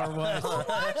Yelp star. or what?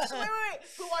 Wait.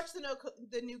 Who watched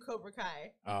the new Cobra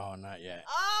Kai? Oh, not yet.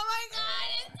 Oh my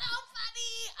God, it's so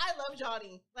funny. I love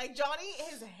Johnny. Like, Johnny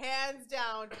is hands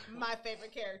down my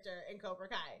favorite character in Cobra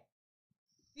Kai.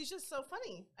 He's just so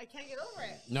funny. I can't get over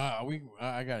it. No,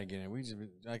 I gotta get it. We just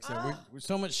like I said, we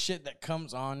so much shit that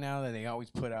comes on now that they always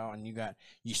put out, and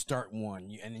you start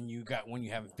one, and then you got one you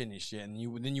haven't finished yet, and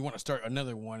then you want to start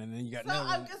another one, and then you got So another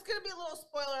one. it's gonna be a little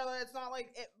spoiler alert. It's not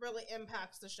like it really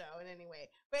impacts the show in any way.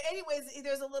 But anyways,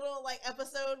 there's a little like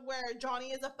episode where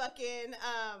Johnny is a fucking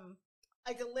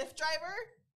like a Lyft driver.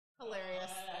 Hilarious.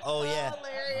 Oh, yeah.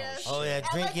 Hilarious. Oh, yeah, And,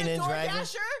 drinking like, and a driving.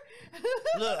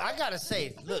 DoorDasher. Look, I gotta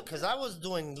say, because I was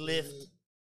doing Lyft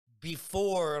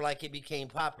before like it became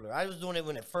popular. I was doing it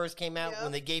when it first came out, Yep.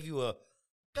 when they gave you a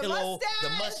The pillow, the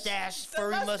mustache! The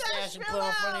furry mustache mustache, and put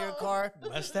on front of your pillow! car.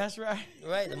 Mustache, right?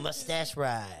 Right, the mustache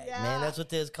ride, Yeah. man. That's what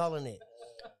they're calling it.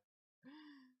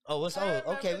 Oh, what's I remember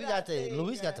okay? We got that the thing,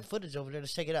 Louis got the yeah. footage over there.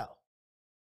 Let's check it out.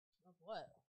 What?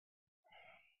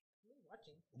 What are you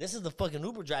watching? This is the fucking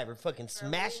Uber driver fucking Are we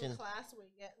in smashing. class where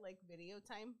you get like video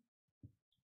time.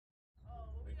 Oh,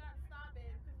 well, we gotta stop it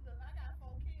because look, I got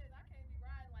 4 kids. I can't be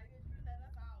riding like this. You can let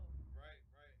us out. Right.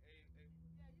 Hey. Yeah,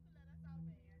 you can let us out,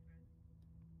 man.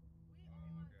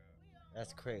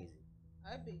 That's crazy.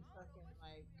 I'd be fucking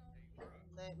like,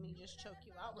 let me just choke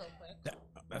you out real quick.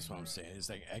 That's what I'm saying. It's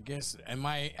like I guess in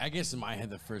my head,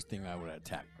 the first thing I would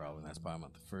attack probably. That's probably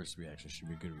not the first reaction. Should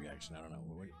be a good reaction. I don't know.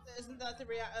 Isn't that the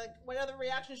what other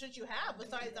reaction should you have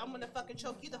besides I'm gonna fucking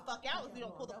choke you the fuck out if you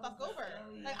don't pull the fuck over?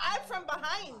 Like, I'm from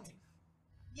behind.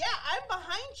 Yeah, I'm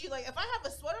behind you. Like, if I have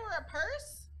a sweater or a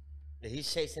purse.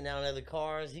 He's chasing down other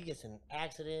cars. He gets in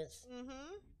accidents. Mm-hmm.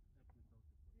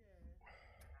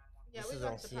 Yeah, This we is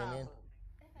got on the CNN. problem.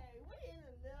 Hey, we in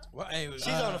the lift. Well, hey, She's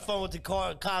on the phone with the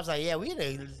car. Cops like, yeah, we in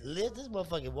a lift. This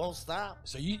motherfucker won't stop.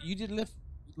 So you did lift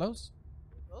Lowe's?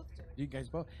 Both did. You guys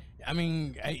both? I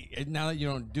mean, now that you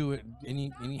don't do it,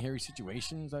 any hairy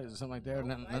situations or something like that, or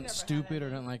nothing, I never had stupid, or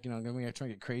any. nothing like, gonna try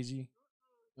to get crazy.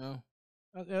 No,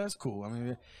 yeah, that's cool. I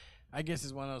mean, I guess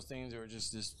it's one of those things where just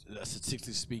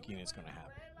statistically speaking, it's gonna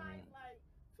happen. I mean,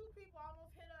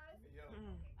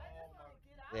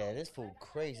 Yeah, this fool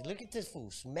crazy. Look at this fool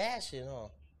smashing, huh?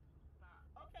 Okay,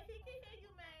 he can hear you,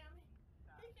 ma'am.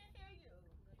 He can hear you.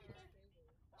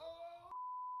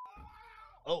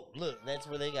 Oh, look, that's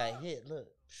where they got hit. Look.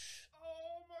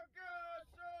 Oh my God,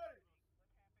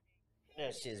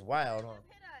 That shit's wild, huh?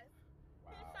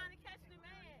 He's trying to catch the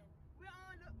man. We're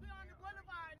on the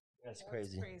boulevard. That's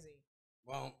crazy. Crazy.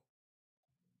 well,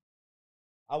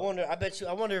 I wonder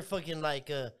if fucking like,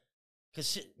 cause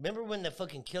shit, remember when the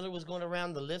fucking killer was going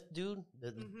around the Lyft dude?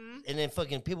 And then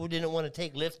fucking people didn't want to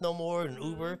take Lyft no more and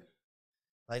Uber.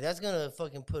 Like, that's gonna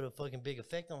fucking put a fucking big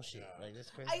effect on shit. Like, that's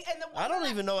crazy. I don't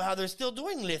even know how they're still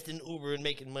doing Lyft and Uber and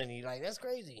making money. Like, that's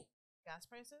crazy. Gas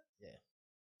prices? Yeah.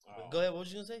 Go ahead. What was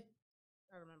you gonna say?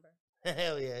 I remember.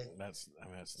 Hell yeah. that's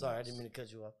Sorry, I nuts. didn't mean to cut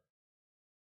you off.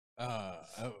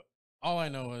 All I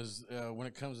know is when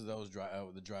it comes to those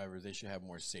the drivers, they should have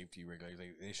more safety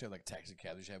regulations. They should have like taxi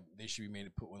cabs. They should be made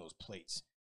to put one of those plates,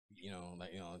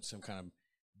 some kind of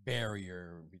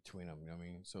barrier between them. You know what I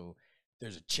mean? So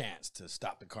there's a chance to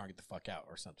stop the car and get the fuck out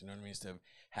or something. You know what I mean? Instead of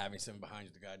having someone behind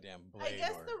you with the goddamn blade. I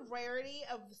guess the rarity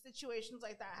of situations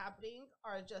like that happening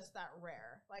are just that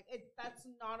rare. Like that's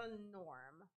not a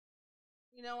norm.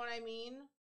 You know what I mean?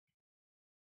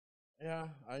 Yeah,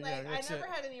 I never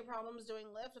had any problems doing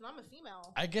Lyft, and I'm a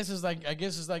female. I guess it's like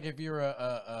if you're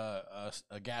a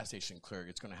gas station clerk,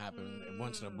 it's gonna happen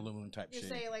once in a balloon type You shit.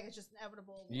 say like it's just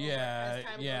inevitable. Yeah, as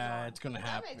time goes yeah, on. it's gonna That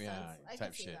happen. makes Yeah, sense. I type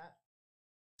can see shit. that.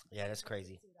 Yeah, that's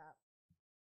crazy. See that.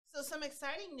 So some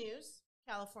exciting news.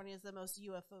 California is the most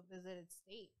UFO visited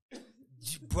state.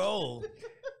 Bro,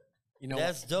 You know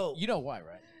that's dope. You know why,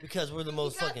 right? Because we're the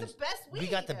most got fucking. the best We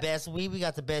got the best weed. We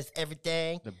got the best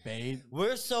everything. The bathe.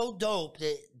 We're so dope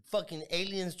that fucking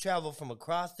aliens travel from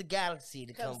across the galaxy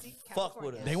to come see fuck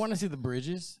with California. us. They want to see the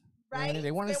bridges, Right? They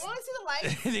want to see the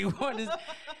lights. they want to.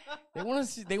 They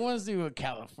want to see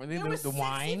California. There was The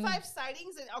wine. 65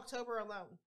 sightings in October alone.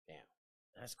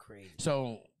 That's crazy.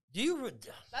 So Do you?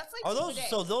 That's like Are those today.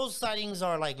 so? Those sightings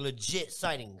are like legit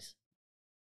sightings.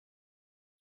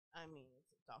 I mean,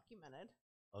 it's documented.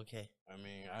 Okay.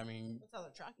 I mean, That's how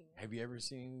they're tracking it. have you ever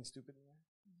seen Stupid?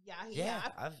 Yeah, Yeah,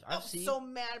 I'm I've seen. so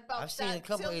mad about I've seen that a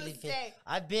couple till alien this things. day.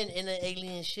 I've been in an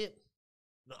alien ship.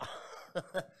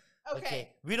 Okay.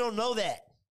 We don't know that.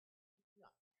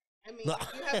 I mean, No.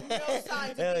 you have no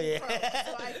signs of Hell being yeah. pro,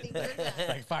 so I think you're dead.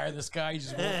 Like fire in the sky, you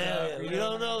just woke up. we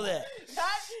don't know that.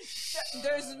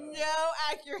 There's no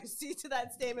accuracy to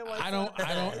that statement whatsoever.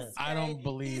 I don't He's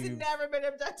believe. never been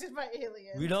abducted by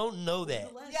aliens. We don't know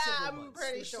that. Yeah, I'm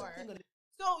pretty sure.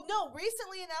 So no,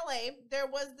 recently in LA, there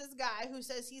was this guy who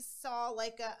says he saw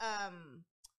like a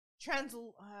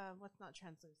what's not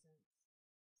translucent?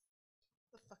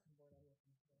 The fucking word I'm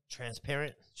looking for.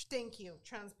 Transparent. Thank you,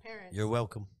 transparent. You're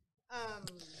welcome.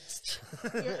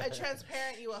 A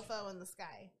transparent UFO in the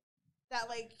sky that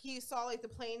like he saw like the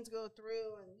planes go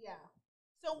through and yeah.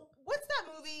 So what's that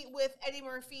movie with Eddie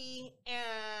Murphy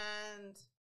and that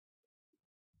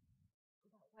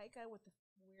white guy with the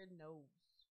weird nose?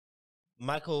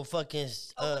 Michael fucking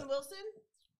Owen Wilson?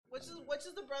 Which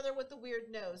is the brother with the weird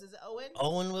nose? Is it Owen?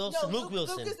 Owen Wilson, No, Luke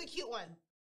Wilson. Luke is the cute one.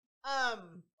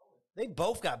 They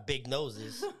both got big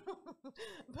noses.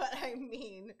 But I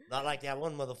mean, Not like that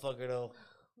one motherfucker though.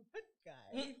 what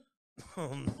guy?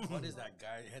 What is that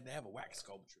guy? They have a wax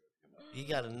sculpture. He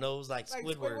got a nose like Like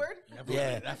Squidward. Squidward?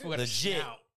 Yeah, I forgot a legit,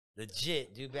 snout.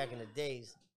 legit, dude. Back in the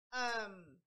days, I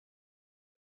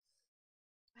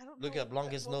don't look know. up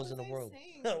longest What nose was in the I world.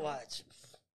 saying? Watch.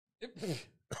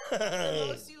 The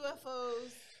most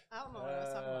UFOs. I don't know what I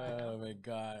was talking about. Oh my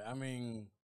god! I mean,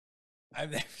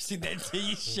 I've never seen that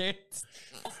T-shirt.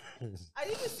 I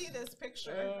need to see this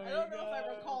picture. Oh I don't know my if I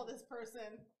God. recall this person.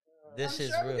 This I'm is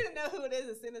sure real. we're gonna know who it is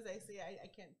as soon as I see it. I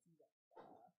can't see that.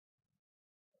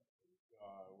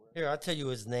 Here, I'll tell you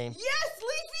his name. Yes,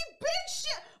 Leafy, big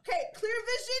shit. Okay, Clear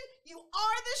Vision, you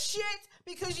are the shit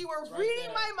because you were reading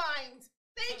there. my mind.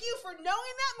 Thank you for knowing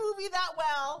that movie that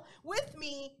well with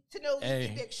me to know Leafy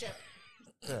Hey. Big Shit.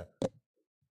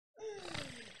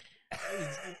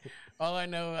 All I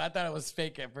know, I thought it was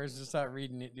fake at first. Just started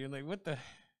reading it, dude. Like, what the?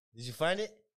 Did you find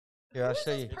it? Here, I'll Who is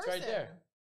show this you. It's right person? there.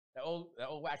 That old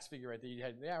wax figure right there. You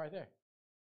had, yeah, right there.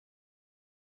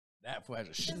 That fool has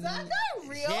a Is shit. that guy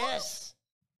real? Yes.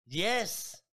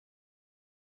 Yes.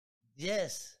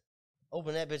 Yes.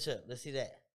 Open that bitch up. Let's see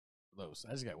that. Los,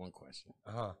 I just got one question.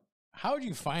 Uh huh. How would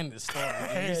you find this story?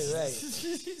 Right.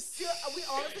 Dude, we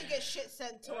honestly get shit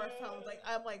sent to our phones. Like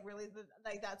I'm like, really,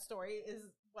 like that story is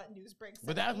what news breaks.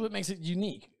 But that's what makes it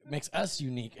unique. Makes us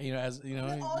unique. You know, as you know.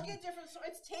 We all get different stories.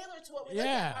 It's tailored to what we Yeah,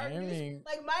 look at. Our I news, mean-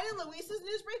 like mine and Luis's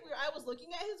news break. I was looking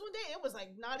at his one day. It was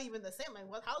like not even the same. Like,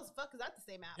 what? How the fuck is that the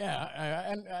same app?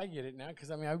 Yeah, I get it now because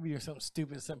I mean I would be doing something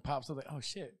stupid, something pops up like, oh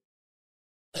shit.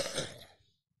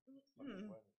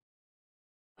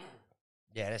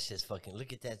 Yeah, that's just fucking.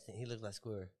 Look at that thing. He looks like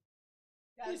Square.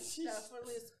 That's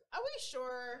definitely. Are we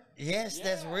sure? Yes,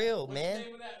 that's real, man. Does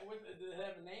it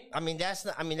have a name? I mean, that's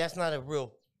not. I mean, that's not a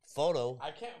real photo.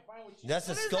 I can't find what you. That's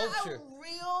a But is that sculpture. a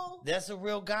real? That's a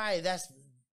real guy.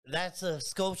 That's a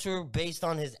sculpture based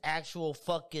on his actual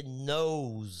fucking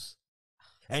nose,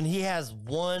 and he has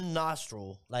one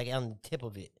nostril, like on the tip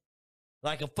of it,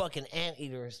 like a fucking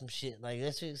anteater or some shit. Like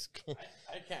that's just. I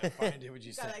can't find it. What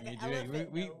you Got sent like me, an dude.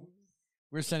 elephant nose.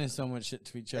 We're sending so much shit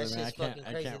to each other, That man. I shit's can't. fucking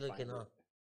I crazy can't looking, find huh? it.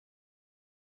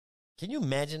 Can you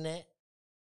imagine that?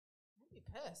 I'd be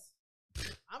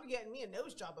pissed. I'm getting me a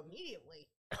nose job immediately.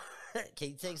 Can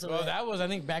you take some? Well, of that was I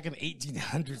think back in the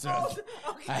 1800s. Oh,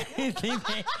 I okay. think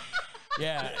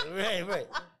yeah. Right.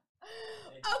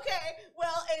 Okay.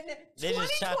 Well, in They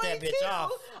just shot that bitch 2022,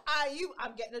 off.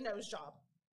 I'm getting a nose job.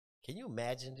 Can you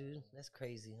imagine, dude? That's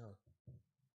crazy, huh?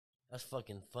 That's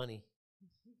fucking funny.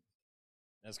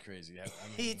 That's crazy. I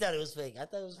He mean, thought it was fake. I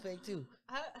thought it was fake too.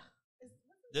 Is-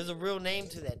 There's a real name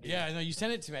to that dude. yeah, I know you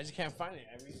sent it to me. I just can't find it.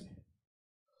 I mean,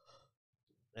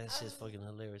 That's just fucking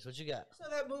hilarious. What you got? So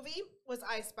that movie was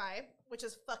I Spy, which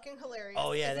is fucking hilarious.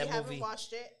 Oh, yeah, if that you haven't movie.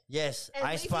 watched it. Yes, And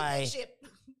I Leafy Spy. thinks shit.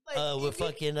 Like, With if you-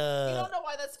 fucking You don't know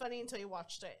why that's funny until you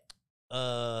watched it.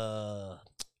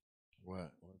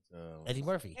 what? Eddie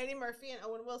Murphy, Eddie Murphy and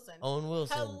Owen Wilson. Owen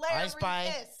Wilson. I Hilarious.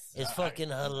 Spy is fucking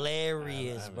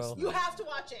hilarious, I haven't bro. seen You have to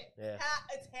watch it. Yeah.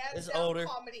 It's hands It's down older.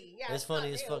 comedy. Yeah, It's funny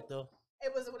not as new. fuck though.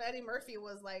 It was when Eddie Murphy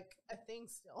was like a thing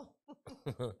still.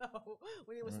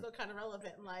 When he was still kind of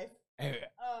relevant in life. Hey,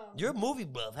 You're a movie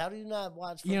buff. How do you not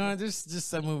watch? you know, fucking- there's just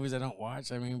some movies I don't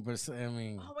watch. I mean, but I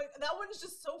mean, Oh my, that one is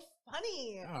just so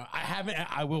funny. I haven't.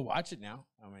 I will watch it now.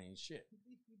 I mean, shit.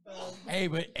 Hey,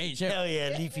 but hey, check. hell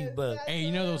yeah, Leafy Bug. Hey,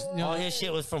 you know those- you know- All his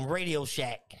shit was from Radio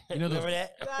Shack. You know those- Remember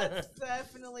that? That's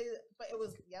definitely, but it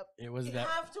was, yep. It was You that.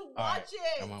 have to All right, watch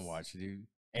it. Come on, watch it, dude.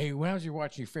 Hey, when was you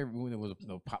watching your favorite movie? There was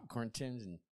no popcorn tins,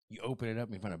 and you open it up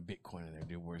and you find a Bitcoin in there,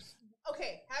 dude, worth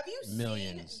Okay, have you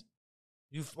millions.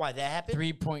 Why that happened?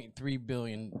 3.3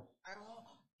 billion.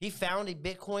 He found a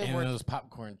Bitcoin And worth. those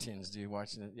popcorn tins, dude.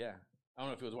 Watching it, yeah. I don't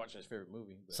know if he was watching his favorite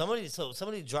movie. But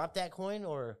Somebody dropped that coin,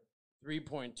 or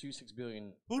 3.26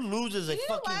 billion. who loses a You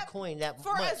know fucking what? coin that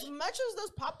For much? as much as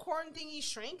those popcorn thingies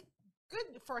shrank,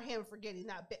 good for him for getting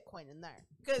that Bitcoin in there.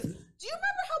 Because do you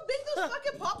remember how big those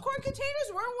fucking popcorn containers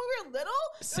were when we were little?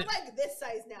 They're like this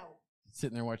size now.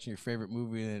 Sitting there watching your favorite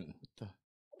movie, and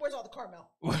Where's all the caramel?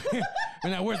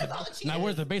 now where's Where's all the now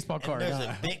where's the baseball And card? there's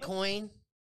huh? a Bitcoin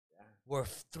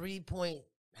worth 3 point.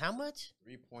 How much?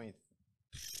 3.3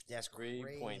 That's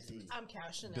crazy. I'm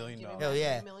cashing $1 billion. Give me Hell my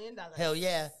yeah. $3 million. Hell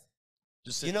yeah.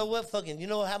 Just You know what? Fucking. You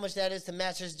know how much that is to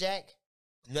Mattress Jack?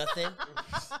 Nothing.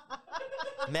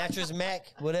 Mattress Mack,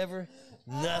 whatever.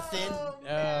 Nothing. Oh, Oh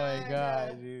my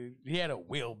god, dude! He had a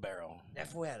wheelbarrow. That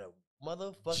fool had a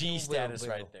motherfucking G status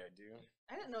wheelbarrow. right there, dude.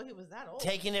 I didn't know he was that old.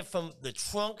 Taking it from the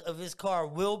trunk of his car,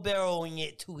 wheelbarrowing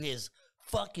it to his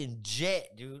fucking jet,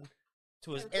 dude.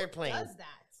 To his And who airplane. does that?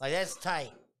 Like, that's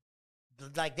tight.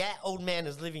 Like, that old man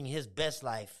is living his best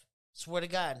life. Swear to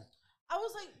God. I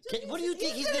was like, dude, What do you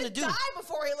think he's gonna do? Die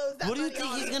before he loses that What do you money think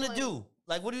on he's an gonna airplane. do?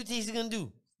 Like, what do you think he's gonna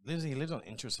do? He lives on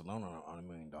interest alone on $1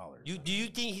 million. Do you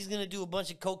think he's gonna do a bunch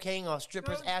of cocaine on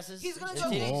strippers' asses? He's gonna and go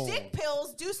titties? get Whoa. dick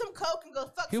pills, do some coke, and go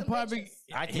fuck He'll some probably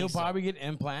bitches. I think he'll so. probably get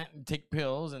implant and take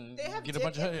pills and They have get a dick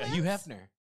bunch of implants? Hugh Hefner.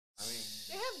 I mean,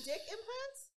 They have dick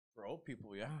implants? for old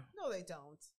people, yeah, No, they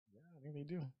don't. yeah, I think they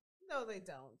do. No, they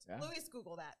don't. Yeah. Luis,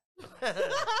 Google that.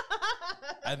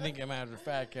 I think, as a matter of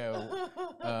fact,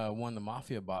 one of the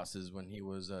mafia bosses, when he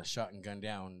was shot and gunned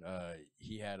down,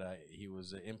 he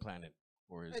was implanted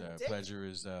for his A dick? pleasure,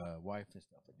 his wife and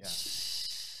stuff like that,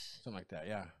 something like that.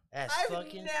 Yeah, That's I've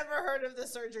fucking. never heard of the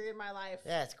surgery in my life.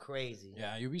 That's crazy.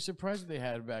 yeah. You'd be surprised what they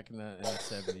had back in the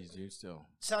 70s, dude. Still,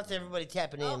 Shout out to everybody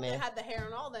tapping Oh, in, they man. had the hair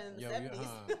and all then in the Yo, 70s.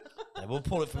 Yeah, we'll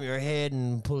pull it from your head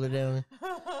and pull it down.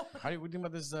 how do you think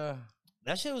about this?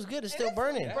 That shit was good. It's And still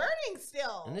burning. Burning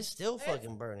still. And it's still It's-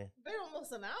 fucking burning. been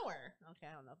almost an hour. Okay,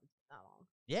 I don't know if it's that long.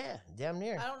 Yeah, damn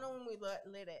near. I don't know when we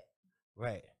lit it.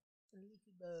 Right.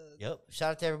 Leafy bug. Yep.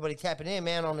 Shout out to everybody tapping in,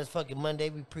 man, on this fucking Monday.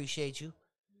 We appreciate you.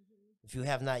 If you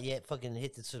have not yet, fucking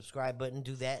hit the subscribe button.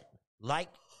 Do that. Like.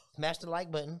 Smash the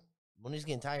like button. Monique's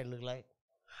getting tired. Look like.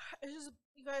 It's just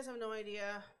you guys have no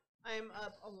idea. I'm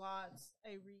up a lot.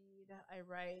 I read. I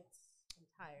write. I'm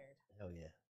tired. Hell yeah.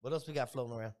 What else we got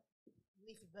floating around?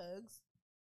 Leafy bugs.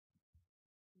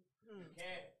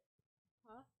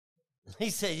 Huh? He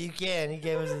said you can. He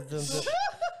gave us a thumbs up.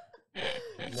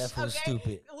 That was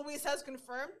stupid. Luis has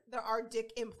confirmed there are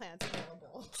dick implants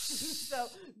available. So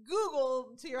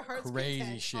Google to your heart's Crazy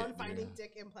content shit, on finding dude.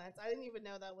 dick implants. I didn't even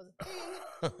know that was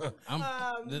a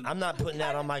thing. I'm not putting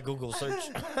that on my Google search.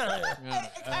 It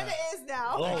kind of is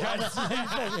now.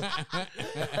 Oh,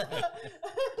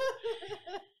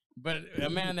 But a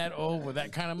man that old with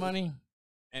that kind of money,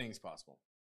 anything's possible.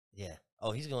 yeah.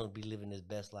 Oh, he's gonna be living his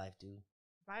best life, dude.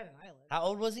 Biden Island. How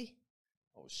old was he?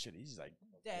 Oh shit, he's like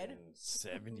Dead.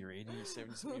 70 or 80,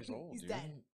 70 years old. He's dude.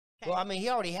 dead. Well, I mean, he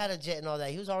already had a jet and all that.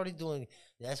 He was already doing.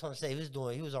 That's what I'm saying. He was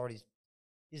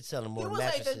selling more He was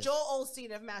mattresses. like the Joel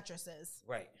Osteen of mattresses.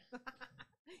 Right.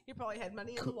 He probably had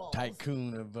money in the walls.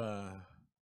 Tycoon of the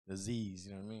Z's,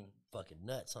 you know what I mean? Fucking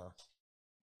nuts, huh?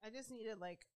 I just needed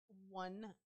like one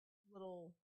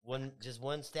little. Just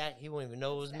one stack. He wouldn't even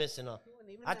know what was missing. Huh? He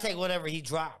wouldn't even I know. take whatever he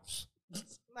drops.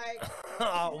 Like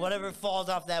Whatever falls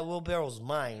off that wheelbarrow's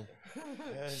mine.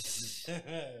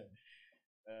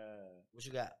 What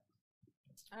you got?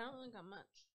 I don't really got much.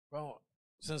 Well,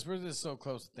 since we're just so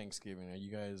close to Thanksgiving, are you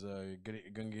guys gonna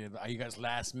get? Are you guys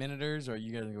last minuters, or are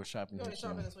you guys gonna go shopping? Going next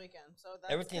shopping year? this weekend, so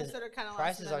that's Everything's considered kind of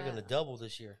prices are going to double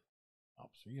this year. Oh,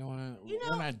 so you know, You know,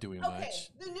 we're not doing Okay, much.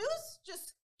 the news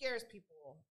just scares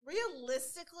people.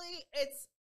 Realistically, it's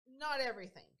not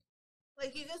everything.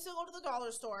 Like you can still go to the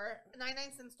dollar store,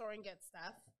 99-cent store, and get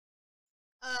stuff.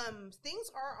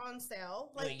 Things are on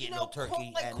sale. You Like ain't getting no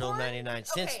turkey like at no corn-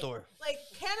 99-cent okay, store. Like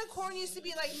can of corn used to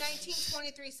be like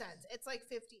 19.23 cents. It's like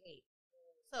 58.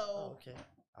 So Oh, okay.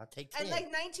 I'll take 10. and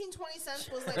like 19.20 cents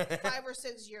was like 5 or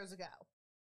 6 years ago.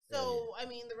 So I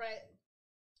mean the right.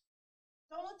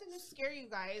 Don't let the news scare you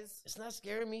guys. It's not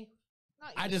scaring me.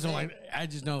 Not I you, just don't Sam. like. I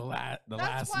just know the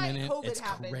That's last why minute. COVID It's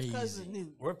happened because of crazy. the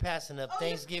news. We're passing up Oh,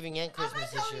 Thanksgiving and I'm Christmas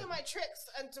not this telling year. you my tricks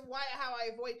and to how I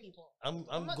avoid people. I'm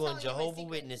not going telling you my Jehovah secret.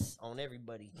 Witness on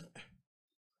everybody.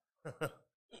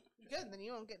 Good, then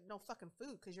you don't get no fucking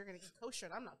food because you're gonna eat kosher,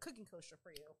 and I'm not cooking kosher for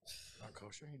you. Not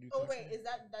kosher? You do Oh kosher? wait,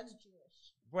 that's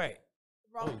Jewish? Right.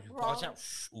 Wrong, Oh, wrong. watch out.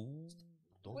 Ooh,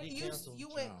 don't Wait, get you canceled.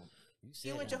 went. No. said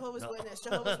You and it. Jehovah's No. Witness.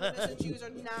 Jehovah's Witness and Jews are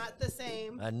not the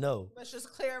same. I know. Let's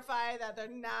just clarify that they're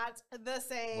not the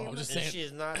same. Well, I'm just And saying. she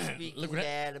is not speaking Look what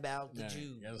bad about the Yeah,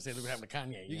 Jews. you gotta say, look what happened to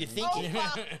Kanye. You know can what I think mean? Oh,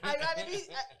 fuck. I gotta be.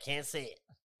 Can't say it.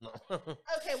 No.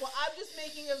 Okay, well, I'm just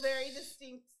making a very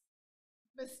distinct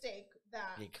mistake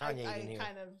that Yeah, Kanye I in here.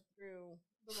 kind of threw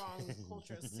the wrong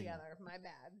cultures together. My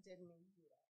bad. Didn't mean to do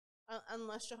that.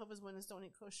 Unless Jehovah's Witnesses don't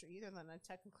eat kosher either, then I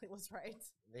technically was right.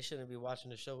 They shouldn't be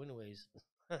watching the show anyways.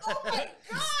 Oh my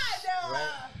god!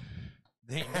 Right.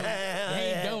 They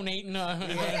ain't donating.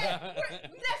 Okay,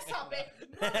 next topic.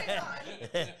 Moving on.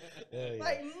 Hell yeah.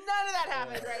 Like, none of that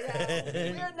happened right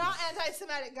now. We are not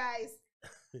anti-Semitic, guys.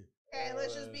 Okay,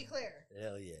 let's just be clear.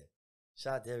 Hell yeah.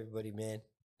 Shout out to everybody, man.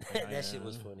 That shit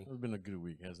was funny. It's been a good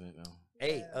week, hasn't it? No.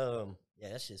 Hey, yeah,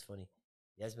 that shit's funny.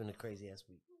 Yeah, it's been a crazy ass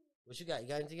week. What you got? You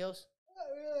got anything else? Not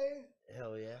really.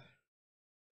 Hell yeah.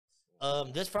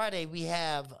 This Friday we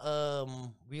have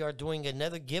we are doing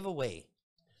another giveaway.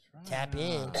 Tap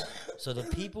in. So the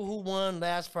people who won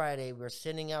last Friday, we're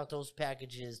sending out those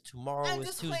packages. Tomorrow And is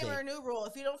disclaimer, Tuesday. new rule: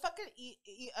 if you don't fucking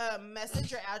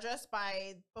message your address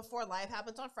by before live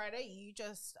happens on Friday, you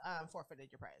just forfeited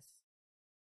your prize.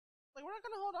 Like, we're not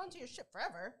gonna hold on to your shit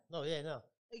forever. No, yeah, no.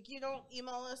 Like, you don't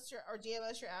email us or DM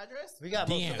us your address. We got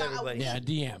most DM. of everybody. Yeah,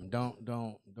 DM. Don't.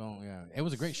 Yeah, it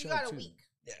was a great You show got a too. week.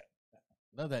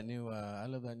 Love that new. I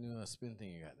love that new spin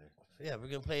thing you got there. Yeah, we're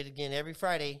gonna play it again every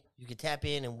Friday. You can tap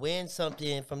in and win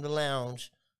something from the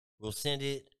lounge. We'll send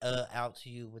it out to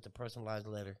you with a personalized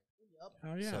letter. Yup.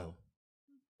 Oh yeah. So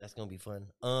that's gonna be fun.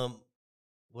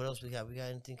 What else we got? We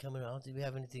got anything coming up? I don't think we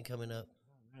have anything coming up.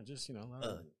 Man, just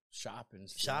shopping.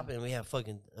 stuff. Shopping, we have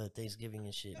fucking Thanksgiving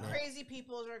and shit, The man. crazy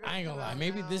peoples are gonna I ain't gonna come lie. out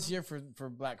Maybe now. this year for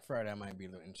Black Friday, I might be a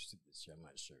little interested this year. I'm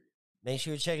not sure. Make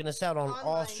sure you're checking us out on all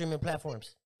Online. streaming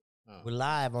platforms. Oh. We're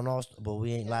live on all, but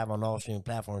we ain't live on all streaming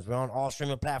platforms. We're on all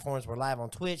streaming platforms. We're live on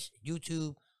Twitch,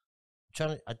 YouTube.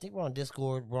 I think we're on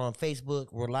Discord. We're on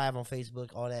Facebook. We're live on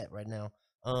Facebook. All that right now.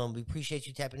 We appreciate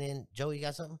you tapping in. Joe, you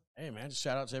got something? Hey man, just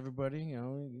shout out to everybody. You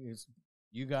know, it's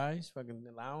you guys, fucking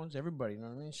the lounge, everybody. You know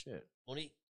what I mean? Shit.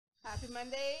 Monique. Happy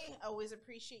Monday. Always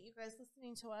appreciate you guys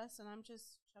listening to us, and I'm just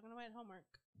chugging away at homework.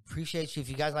 Appreciate you. If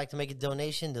you guys like to make a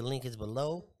donation, the link is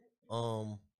below.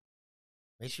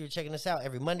 Make sure you're checking us out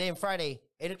every Monday and Friday,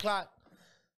 8 o'clock.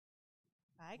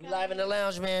 Bye, We live in the guys.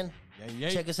 lounge, man. Yeah.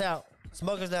 Check us out.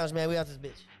 Smokers Lounge, man. We out this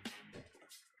bitch.